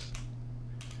 Of course.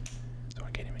 So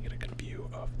I can't even get a good view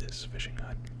of this fishing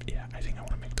hut. Yeah, I think I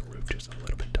want to make the roof just a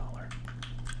little bit taller.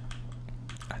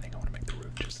 I think I want to make the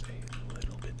roof just a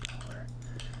little bit taller.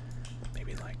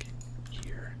 Maybe like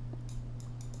here.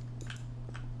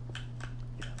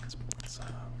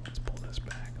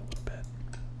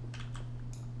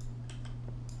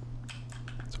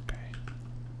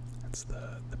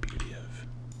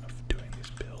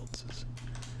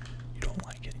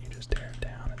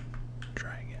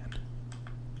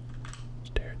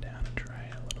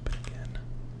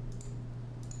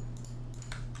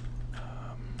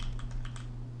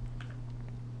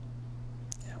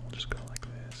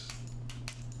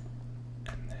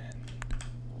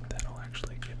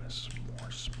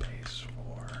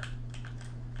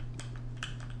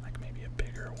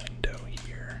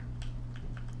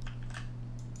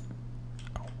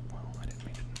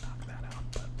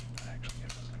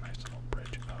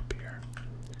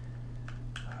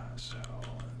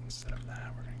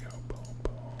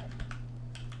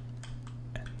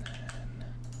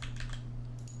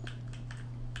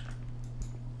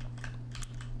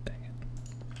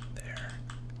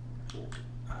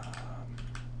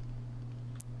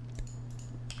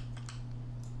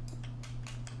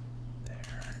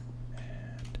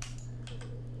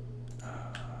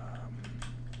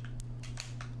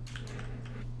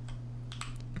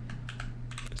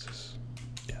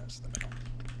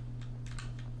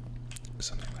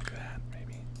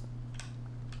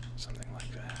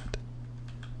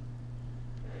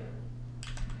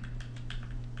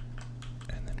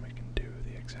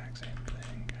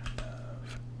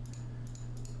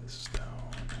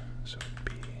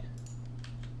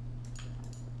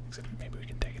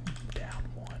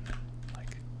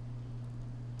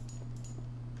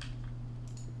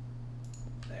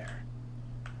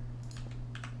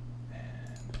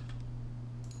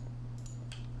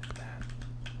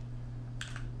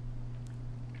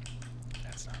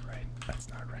 It's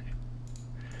not right.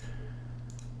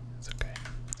 It's okay.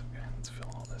 It's okay. Let's fill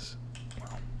all this.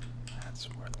 Well, that's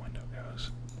where the window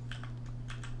goes.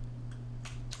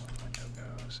 That's where the window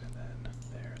goes, and then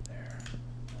there,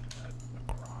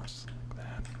 across like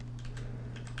that.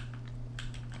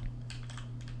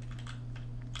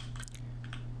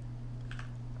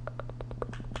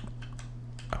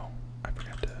 Oh, I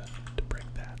forgot to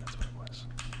break that. That's what it was.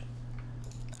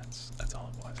 That's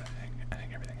all it was. I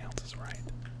think everything else is right.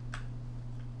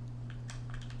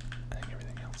 I think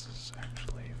everything else is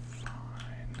actually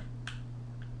fine.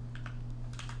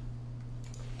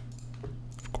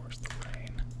 Of course, the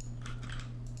rain.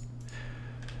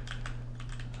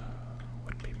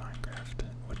 Wouldn't be Minecraft.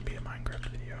 Wouldn't be a Minecraft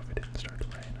video if it didn't start to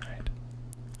rain, right?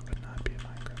 Would not be a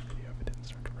Minecraft video if it didn't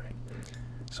start to rain.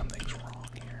 Something's wrong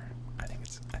here. I think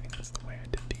it's the way I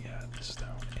did the stone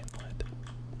inlet.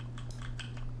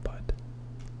 But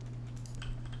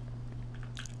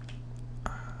I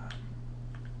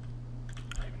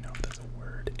don't even know if that's a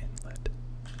word, inlet.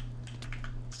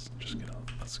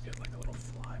 Let's get like a little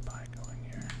flyby going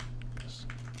here.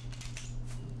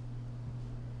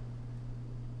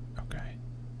 Okay.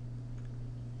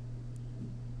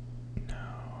 No,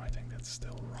 I think that's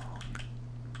still wrong.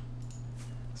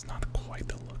 It's not quite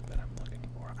the look that I'm looking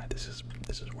for.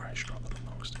 This is where I struggle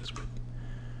the most, is with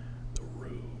the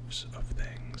roofs of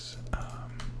things.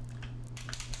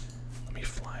 Let me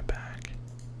fly back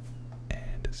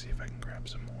and see if I can grab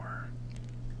some more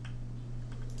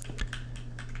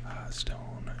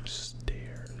stone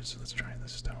stairs. Let's try the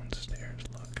stone stairs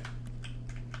look.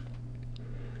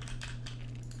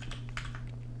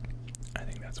 I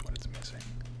think that's what it's missing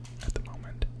at the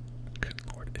moment. Good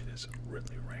lord, it is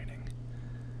really raining.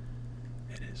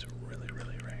 It is really,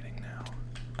 really raining now.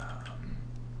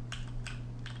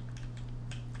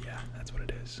 Yeah, that's what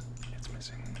it is. It's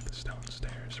missing the stone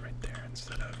stairs right there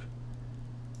instead of...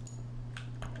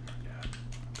 Oh my god.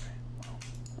 Okay, well...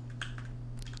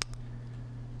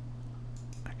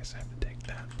 I guess I have to take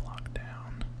that block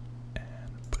down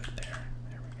and put it there.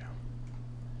 There we go.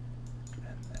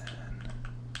 And then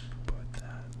put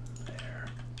that there.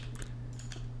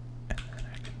 And then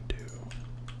I can do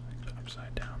like the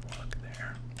upside down look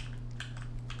there.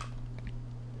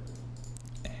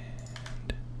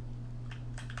 And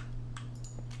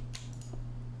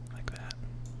like that.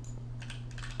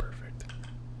 Perfect.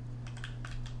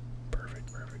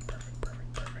 Perfect, perfect, perfect,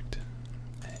 perfect, perfect.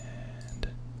 And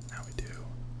now we do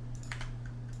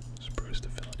spruce to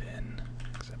fill it in,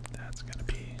 except that's gotta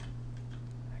be,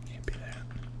 that can't be that,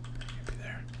 that can't be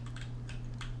there,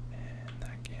 and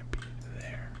that can't be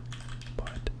there,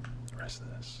 but the rest of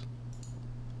this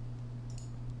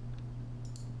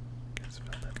gets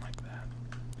filled in like that.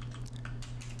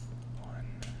 1,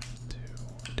 2,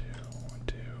 1, 2, 1,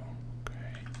 2,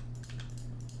 okay,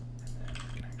 and then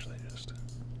we can actually just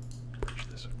bridge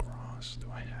this across. Do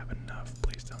I have enough?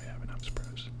 Please tell me I have enough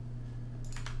spruce.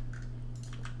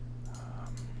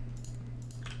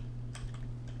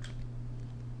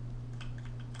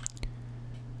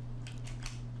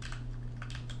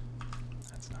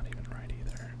 That's not even right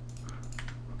either.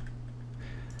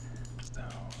 Stone.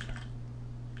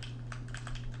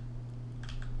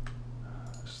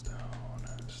 Stone,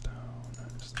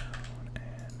 stone, stone,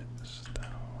 and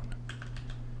stone,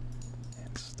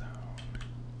 and stone.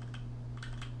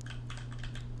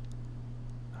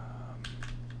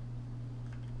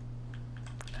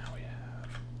 Now we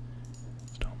have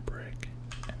stone brick,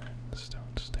 and then the stone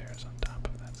stairs on top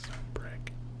of that stone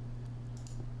brick,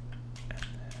 and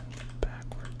then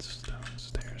backwards stone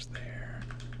stairs there,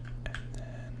 and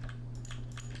then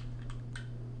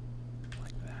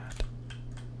like that.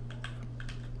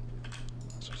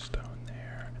 Also stone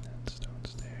there, and then stone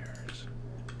stairs.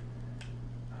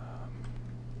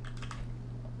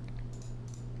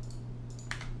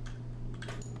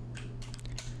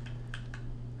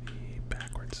 The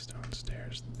backwards stone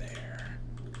stairs there,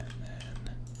 and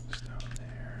then stone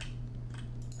there,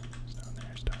 stone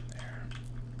there, stone there.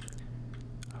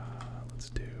 Let's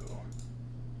do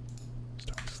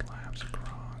stone slabs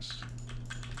across.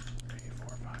 3,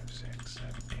 4, 5, 6,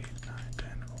 7, 8, 9,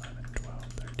 10, 11, 12,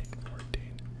 13, 14.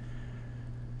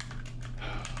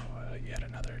 Oh, yet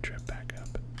another trip back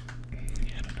up.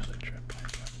 Yet another trip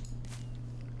back up.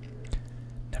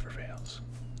 Never fails.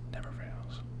 Never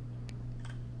fails.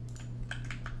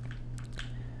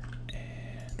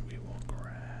 And we will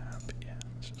grab, yeah,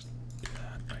 let's just do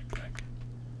that right quick.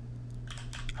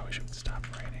 I wish it would stop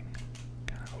raining.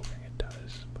 Kinda hoping it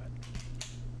does, but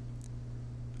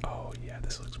oh yeah,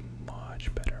 this looks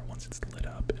much better. Once it's lit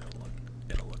up,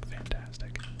 it'll look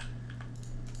fantastic.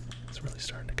 It's really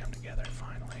starting to come together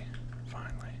finally.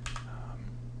 Finally.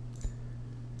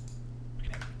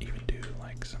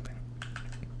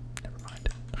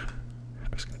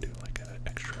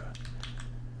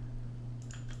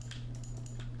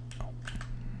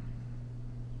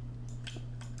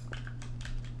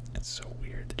 It's so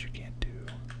weird that you can't do.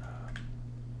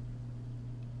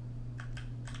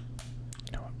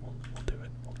 You know what? We'll do it.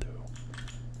 We'll do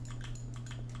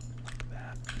like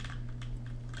that.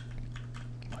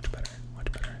 Much better.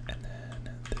 Much better. And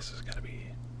then this has got to be.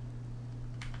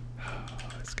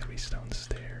 It's got to be stone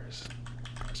stairs.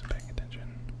 I wasn't paying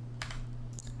attention.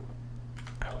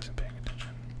 I wasn't paying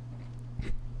attention.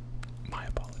 My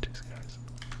apologies, guys.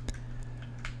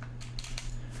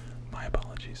 My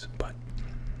apologies, but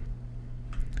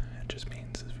it just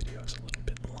means this video is a little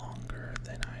bit longer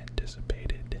than I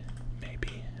anticipated.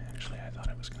 Maybe. Actually, I thought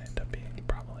it was going to end up being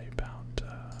probably about,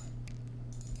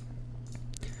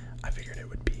 I figured it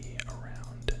would be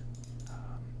around,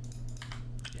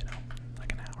 you know,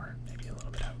 like an hour, maybe a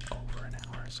little bit over an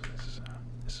hour. So this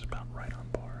is about right on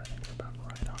par. I think we're about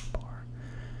right on par.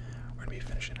 We're going to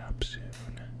be finishing up soon.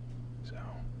 So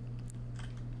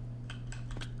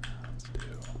let's do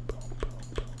boom, boom,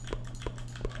 boom, boom, boom,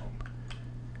 boom.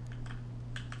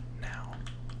 Now,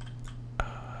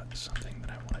 something that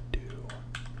I want to do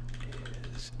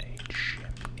is a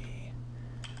chimney.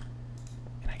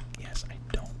 And yes, I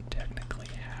don't technically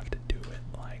have to do it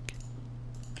like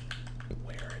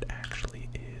where it actually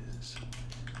is,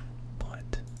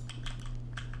 but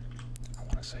I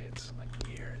want to say it's like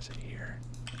here. Is it here?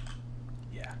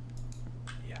 Yeah.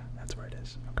 Yeah, that's where it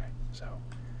is. Okay, so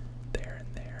there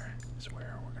and there is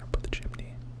where we're gonna put the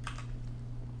chimney.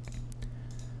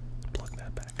 Let's plug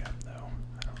that back up though.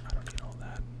 I don't need all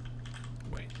that.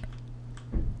 Wait.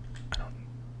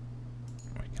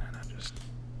 Wait, can I not just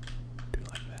do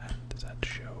like that? Does that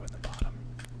show in the bottom?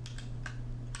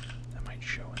 That might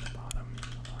show in the bottom.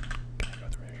 Hold on. Can I go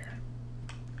through here?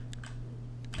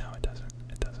 No, it doesn't.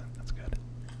 It doesn't. That's good.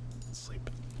 Let's sleep.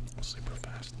 We'll sleep real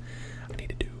fast. I need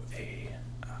to do a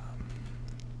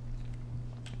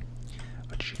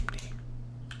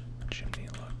chimney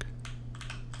look.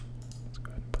 Let's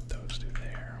go ahead and put those two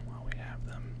there while we have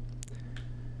them.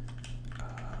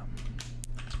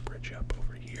 Let's bridge up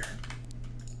over here.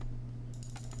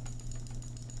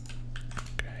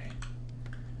 Okay.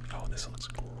 Oh, this looks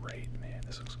great, man.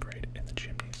 This looks great. And the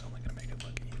chimney is only gonna make it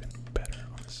look even better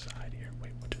on the side here.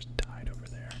 Wait, what just died over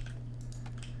there?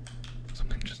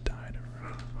 Something just died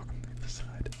over on the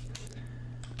side.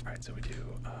 Alright, so we do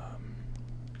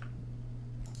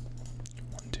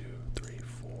 1, 2, 3,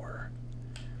 4.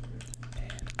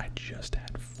 And I just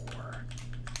had 4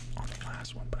 on the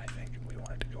last one, but I think we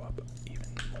wanted to go up even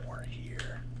more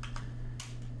here.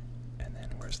 And then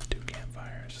where's the 2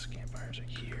 campfires? Campfires are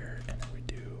here, and then we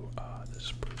do the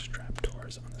spruce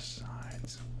trapdoors on the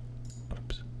sides.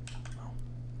 Oops. Oh.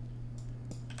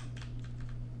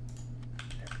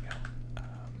 There we go.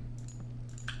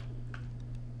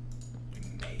 We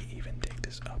may even take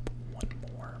this up one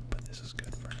more, but this is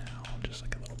good for now. Just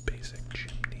like a little basic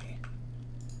chimney,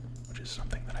 which is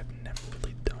something that I've never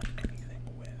really done anything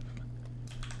with.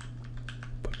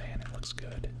 But man, it looks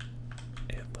good.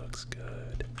 It looks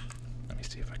good. Let me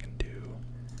see if I can do.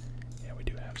 Yeah, we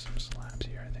do have some slabs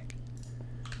here, I think.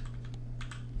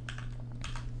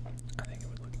 I think it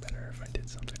would look better if I did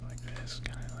something like this,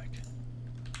 kind of like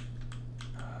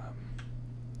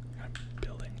kind of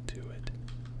building into it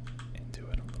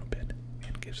a little bit,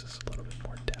 and gives us a little bit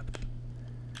more depth.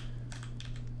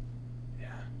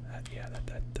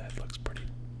 That looks pretty.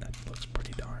 That looks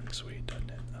pretty darn sweet, doesn't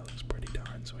it? That looks pretty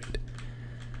darn sweet.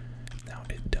 Now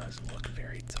it does look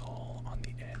very tall on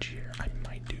the edge here. I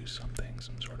might do something,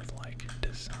 some sort of like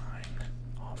design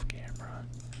off camera,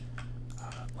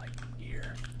 like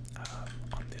here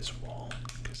on this wall,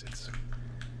 because it's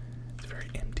very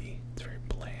empty. It's very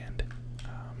bland.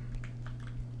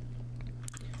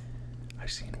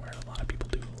 I've seen where a lot of people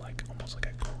do like almost like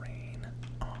a crane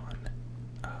on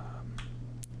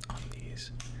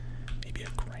these. Maybe a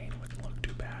crane wouldn't look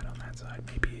too bad on that side.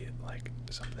 Maybe like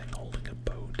something holding a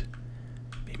boat.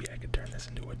 Maybe I could turn this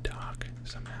into a dock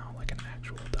somehow, like an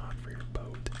actual dock for your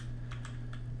boat.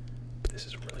 But this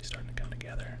is really starting to come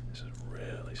together. This is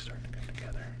really starting to come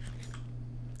together.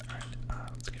 Alright,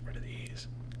 let's get rid of these.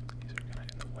 These are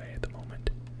kind of in the way at the moment.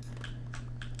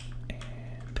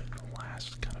 And the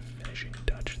last kind of finishing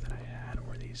touch that I had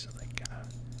were these like kind of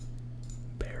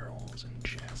barrels and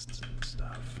chests and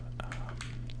stuff.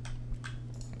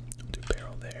 Do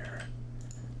barrel there,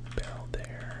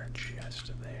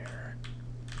 chest there,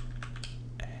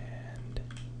 and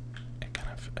it kind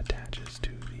of attaches to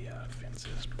the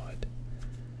fences, but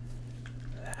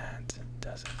that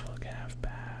doesn't look half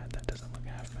bad. That doesn't look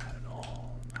half bad at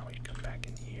all. Now we come back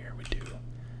in here, we do.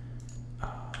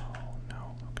 Oh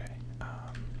no, okay.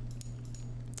 Not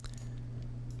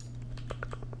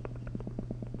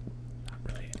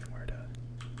really anywhere to.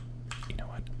 You know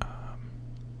what?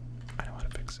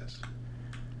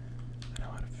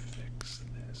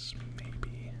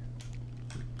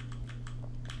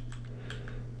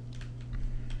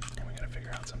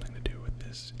 figure out something to do with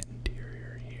this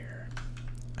interior here.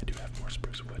 I do have more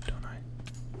spruce wood, don't I?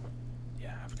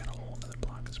 Yeah, I've got a whole other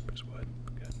block of spruce wood.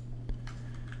 Good.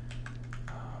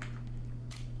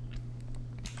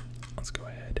 Let's go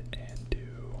ahead and do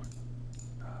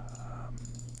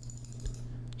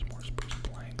some more spruce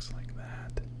planks like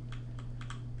that.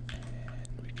 And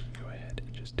we can go ahead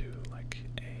and just do like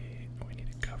we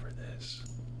need to cover this.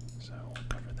 So we'll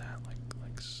cover that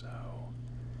like so.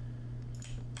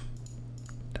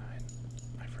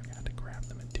 I forgot to grab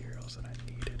the materials that I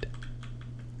needed.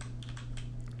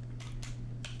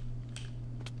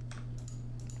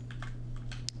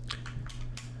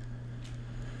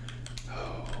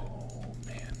 Oh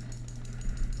man.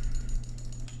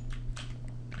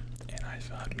 And I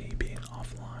thought me being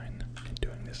offline and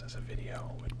doing this as a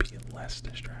video would be less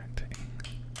distracting.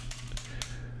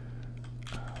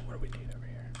 What do we need over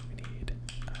here? We need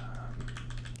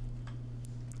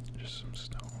just some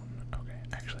stone. Okay,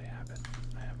 actually I have it.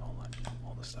 I have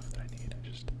all the stuff that I need. I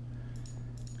just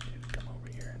need to come over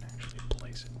here and actually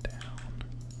place it down.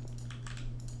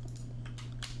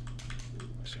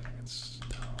 Assuming it's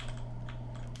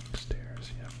stone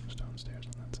stairs. Yep, stone stairs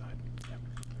on that side. Yep.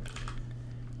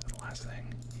 The last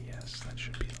thing. Yes, that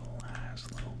should be the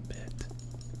last little bit.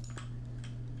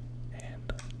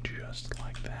 And just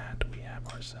like that, we have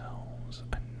ourselves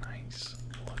a nice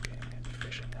looking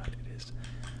fishing hut. It is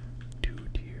 2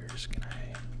 tiers. Can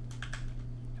I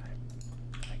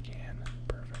can.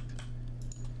 Perfect.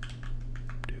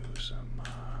 Do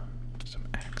some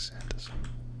accent,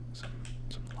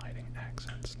 some lighting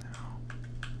accents now.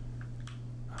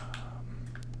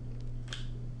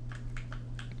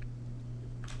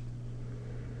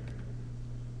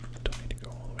 Don't need to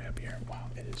go all the way up here. Wow,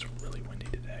 it is really windy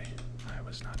today. I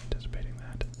was not anticipating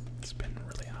that. It's been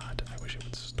really hot. I wish it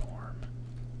would storm.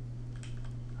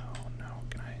 Oh no,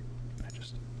 can I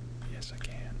just, yes I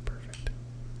can, perfect.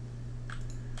 I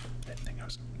didn't think I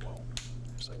was, whoa,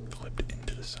 I was like clipped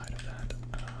into the side of that.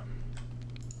 I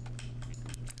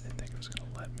didn't think it was gonna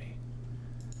let me.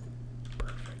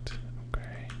 Perfect,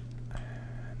 okay,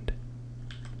 and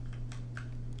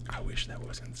I wish that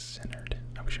wasn't centered.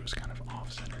 I wish it was kind of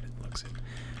off-centered. It looks it.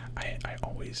 I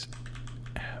always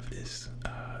have this,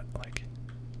 like,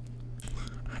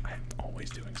 I'm always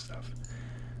doing stuff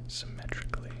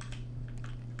symmetrically.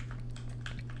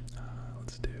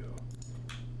 Let's do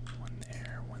one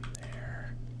there,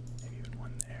 maybe even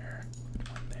one there, and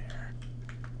one there.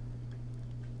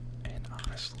 And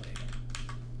honestly,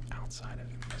 outside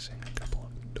of missing a couple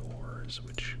of doors,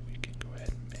 which we can go ahead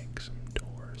and make some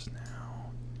doors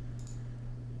now.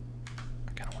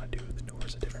 I kind of want to do the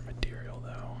doors a different material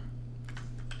though.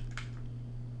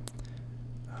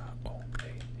 Oh,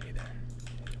 hey there.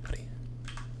 Hey there, buddy.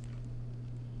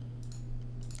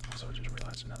 Also, I just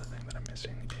realized another thing that I'm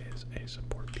missing is a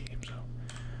support beam. So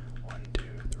 1, 2,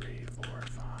 3, 4,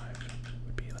 5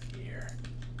 would be like here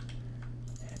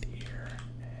and here,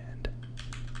 and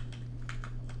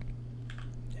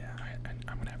yeah,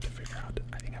 I'm gonna have to figure out.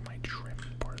 I think I might trim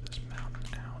part of this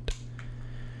mountain out.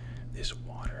 This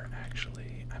water,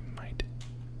 actually, I might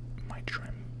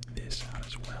trim this out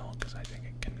as well because I think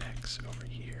it connects over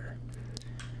here,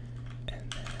 and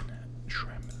then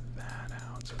trim that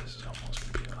out. So this is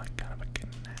almost gonna be like kind of a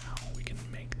canal. We can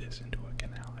make this into a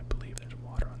canal. I believe there's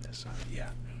water on this side. Yeah,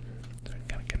 so I can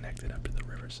kind of connect it up to the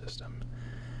river system.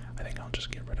 I think I'll just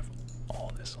get rid of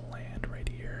all this land right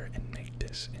here and make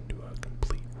this into a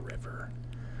complete river.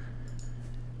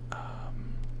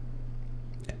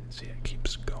 And see, it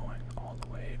keeps going all the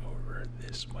way over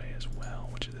this way as well,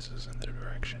 which this is in the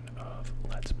direction of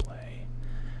Let's Play.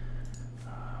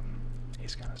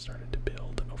 He's kind of started to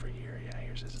build over here. Yeah,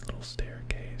 here's his little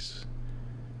staircase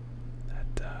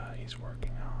that he's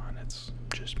working on. It's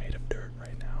just made of dirt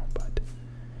right now, but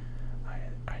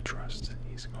I trust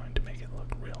he's going to make it look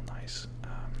real nice.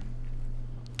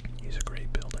 He's a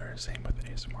great builder. Same with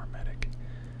ASMR Medic.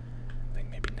 I think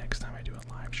maybe next time I do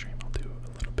a live stream, I'll do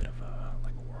a little bit of a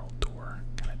like a world tour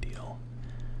kind of deal.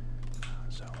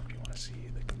 So if you want to see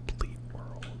the complete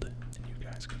world, then you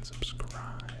guys can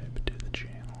subscribe to the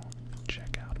channel.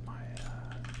 Check out my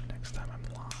next time I'm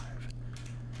live.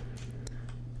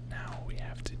 Now all we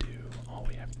have to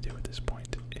do at this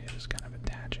point is kind of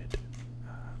attach it.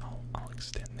 I'll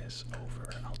extend this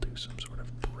over. I'll do some sort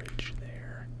of bridge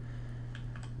there.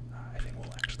 I think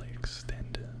we'll actually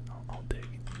extend. I'll dig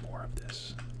more of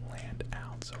this land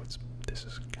out, so this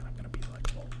is kind of going to be like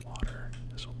all water.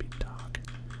 This will be dock,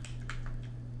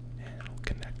 and it'll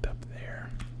connect up there,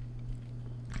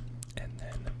 and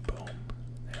then boom,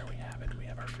 there we have it. We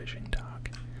have our fishing dock.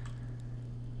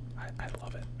 I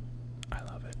love it. I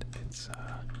love it.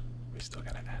 It's Still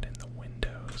gotta add in the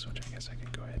windows, which I guess I can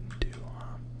go ahead and do,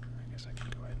 I guess I can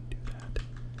go ahead and do that.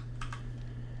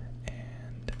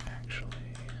 And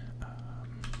actually,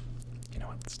 you know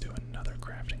what, let's do another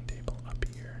crafting table up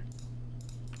here.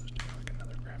 Let's do like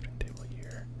another crafting table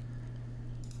here.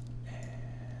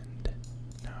 And,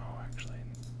 no, actually,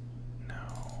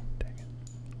 no, dang it.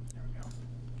 There we go.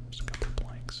 There's a couple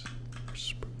planks. There's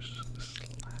spruce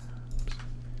slabs.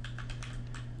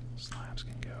 Slabs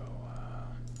can go,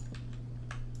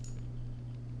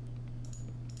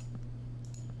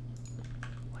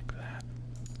 like that.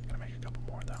 Gotta make a couple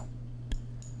more though.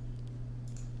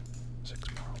 6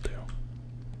 more will do.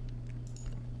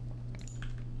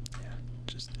 Yeah,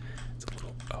 just, it's a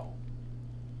little, oh.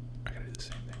 I gotta do the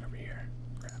same thing over here.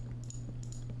 Crap.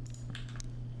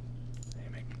 Hey,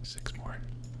 make 6 more.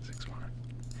 6 more.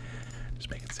 Just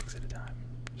make it 6 at a time.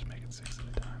 Just make it 6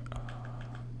 at a time.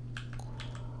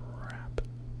 Crap.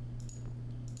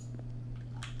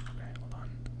 Okay, hold on.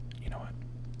 You know what?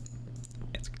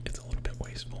 It's a little bit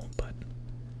wasteful, but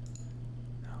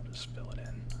I'll just fill it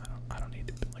in. I don't need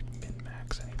to like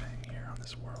min-max anything here on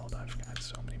this world. I've got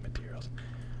so many materials.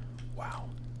 Wow.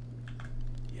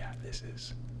 Yeah, this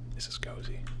is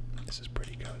cozy. This is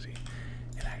pretty cozy.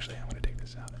 And actually, I'm gonna take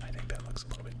this out. I think that looks a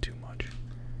little bit too much.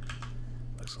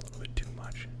 Looks a little bit too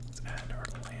much. Let's add our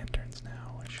lanterns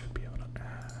now. I should be able to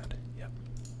add. Yep.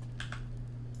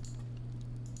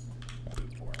 We'll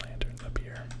do 4 lanterns up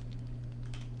here.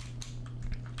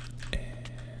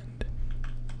 And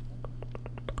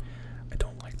I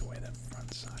don't like the way that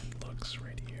front side looks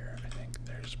right here. I think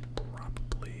there's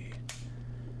probably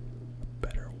a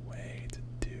better way to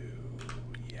do.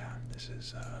 Yeah,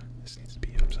 this needs to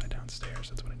be upside down stairs.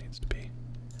 That's what it needs to be.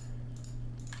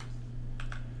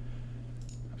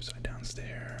 Upside down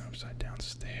stair, upside down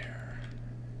stair.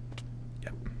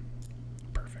 Yep.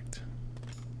 Perfect.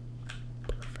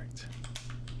 Perfect.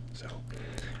 So,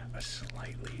 a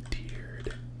slightly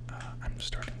tiered, I'm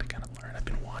starting to kind of learn. I've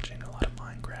been watching a lot of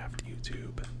Minecraft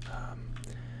YouTube.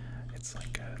 It's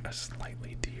like a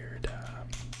slightly tiered,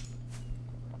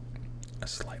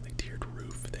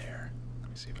 roof there. Let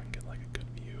me see if I can get like a good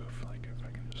view of like if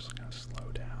I can just kind of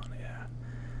slow down. Yeah.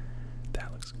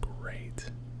 That looks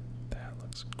great. That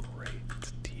looks great.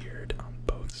 It's tiered on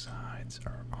both sides,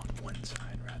 or on one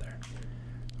side rather.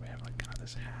 We have like kind of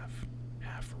this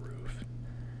half roof,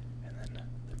 and then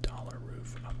the dollar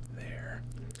roof up there.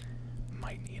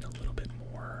 Might need a little bit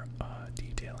more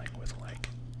detailing with like.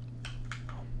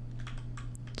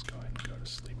 Let's go ahead and go to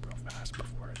sleep real fast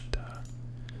before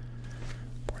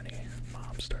any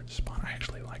mobs start to spawn. I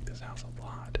actually like this house a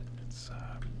lot. It's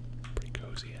pretty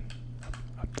cozy and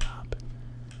up top.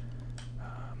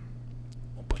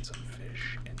 We'll put some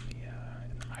fish in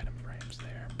the item frames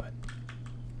there, but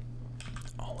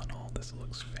all in all, this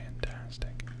looks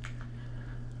fantastic.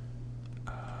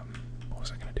 What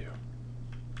was I gonna do?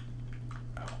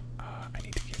 Oh, I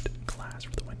need to get glass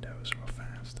for the windows real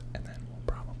fast, and then we'll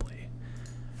probably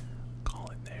call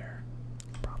it there.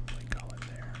 Probably call it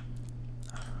there.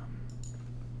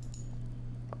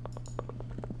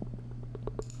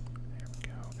 There we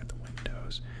go. Got the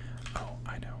windows. Oh,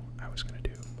 I know. I was gonna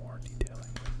do more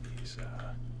detailing with these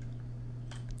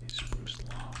spruce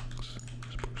logs.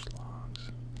 Spruce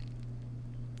logs.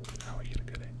 Now we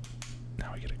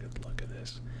get a good look at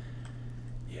this.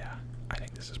 Yeah, I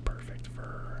think this is perfect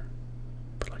for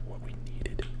like what we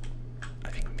needed. I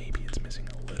think maybe it's missing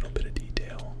a little bit of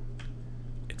detail.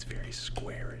 It's very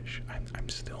squarish. I'm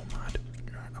still not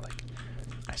like,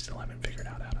 I still haven't figured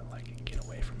out how to like get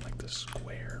away from like the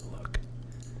square look.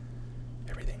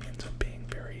 Everything ends up being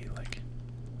very like,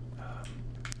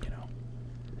 you know,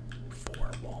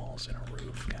 4 walls and a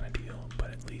roof kind of deal.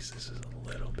 But at least this is a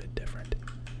little bit different.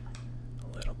 A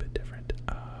little bit different.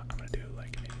 I'm gonna do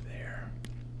like maybe there.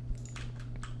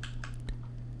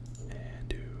 And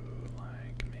do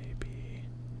like maybe,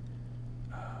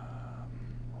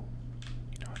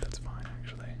 you know what, that's fine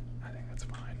actually. I think that's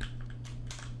fine.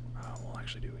 We'll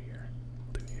actually do here.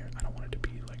 We'll do here. I don't want it to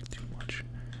be like too much.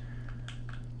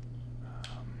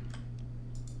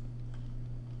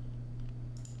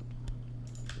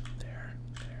 There.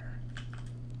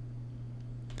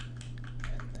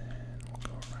 And then we'll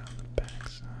go around the back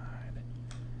side.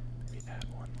 Maybe add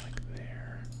one like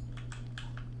there.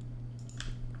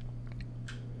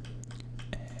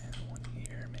 And one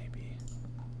here maybe.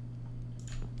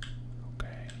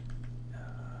 Okay.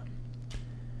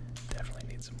 Definitely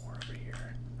need some more over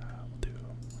here. We'll do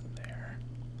one there.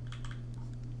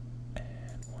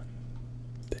 And one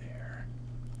there.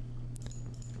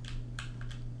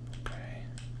 Okay.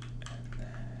 And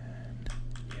then,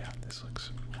 yeah, this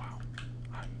looks, wow.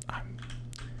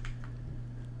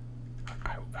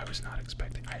 I was not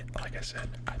expecting. Like I said,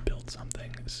 I built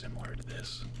something similar to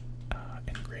this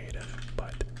in creative,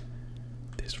 but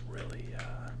this really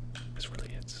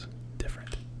hits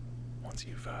different once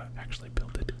you've actually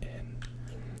built it in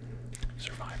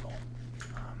survival.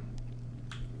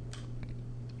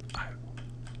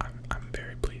 I'm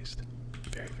very pleased,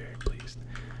 very pleased.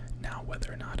 Now,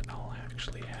 whether or not I'll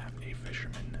actually have a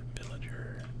fisherman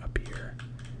villager up here,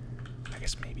 I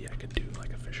guess maybe I could do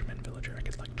like a fisherman villager. I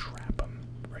could like trap them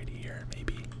right here,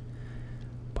 maybe.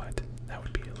 But that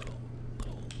would be a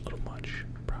little much,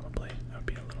 probably. That would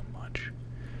be a little much.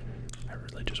 I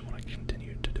really just want to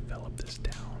continue to develop this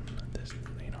down,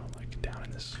 like down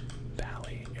in this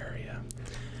valley area.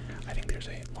 I think there's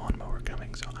a lawnmower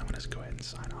coming, so I'm gonna just go ahead and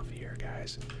sign off here,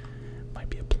 guys. Might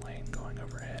be a plane going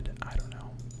overhead. I don't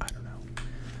know.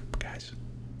 But guys,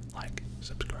 like,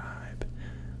 subscribe.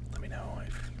 Let me know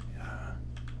if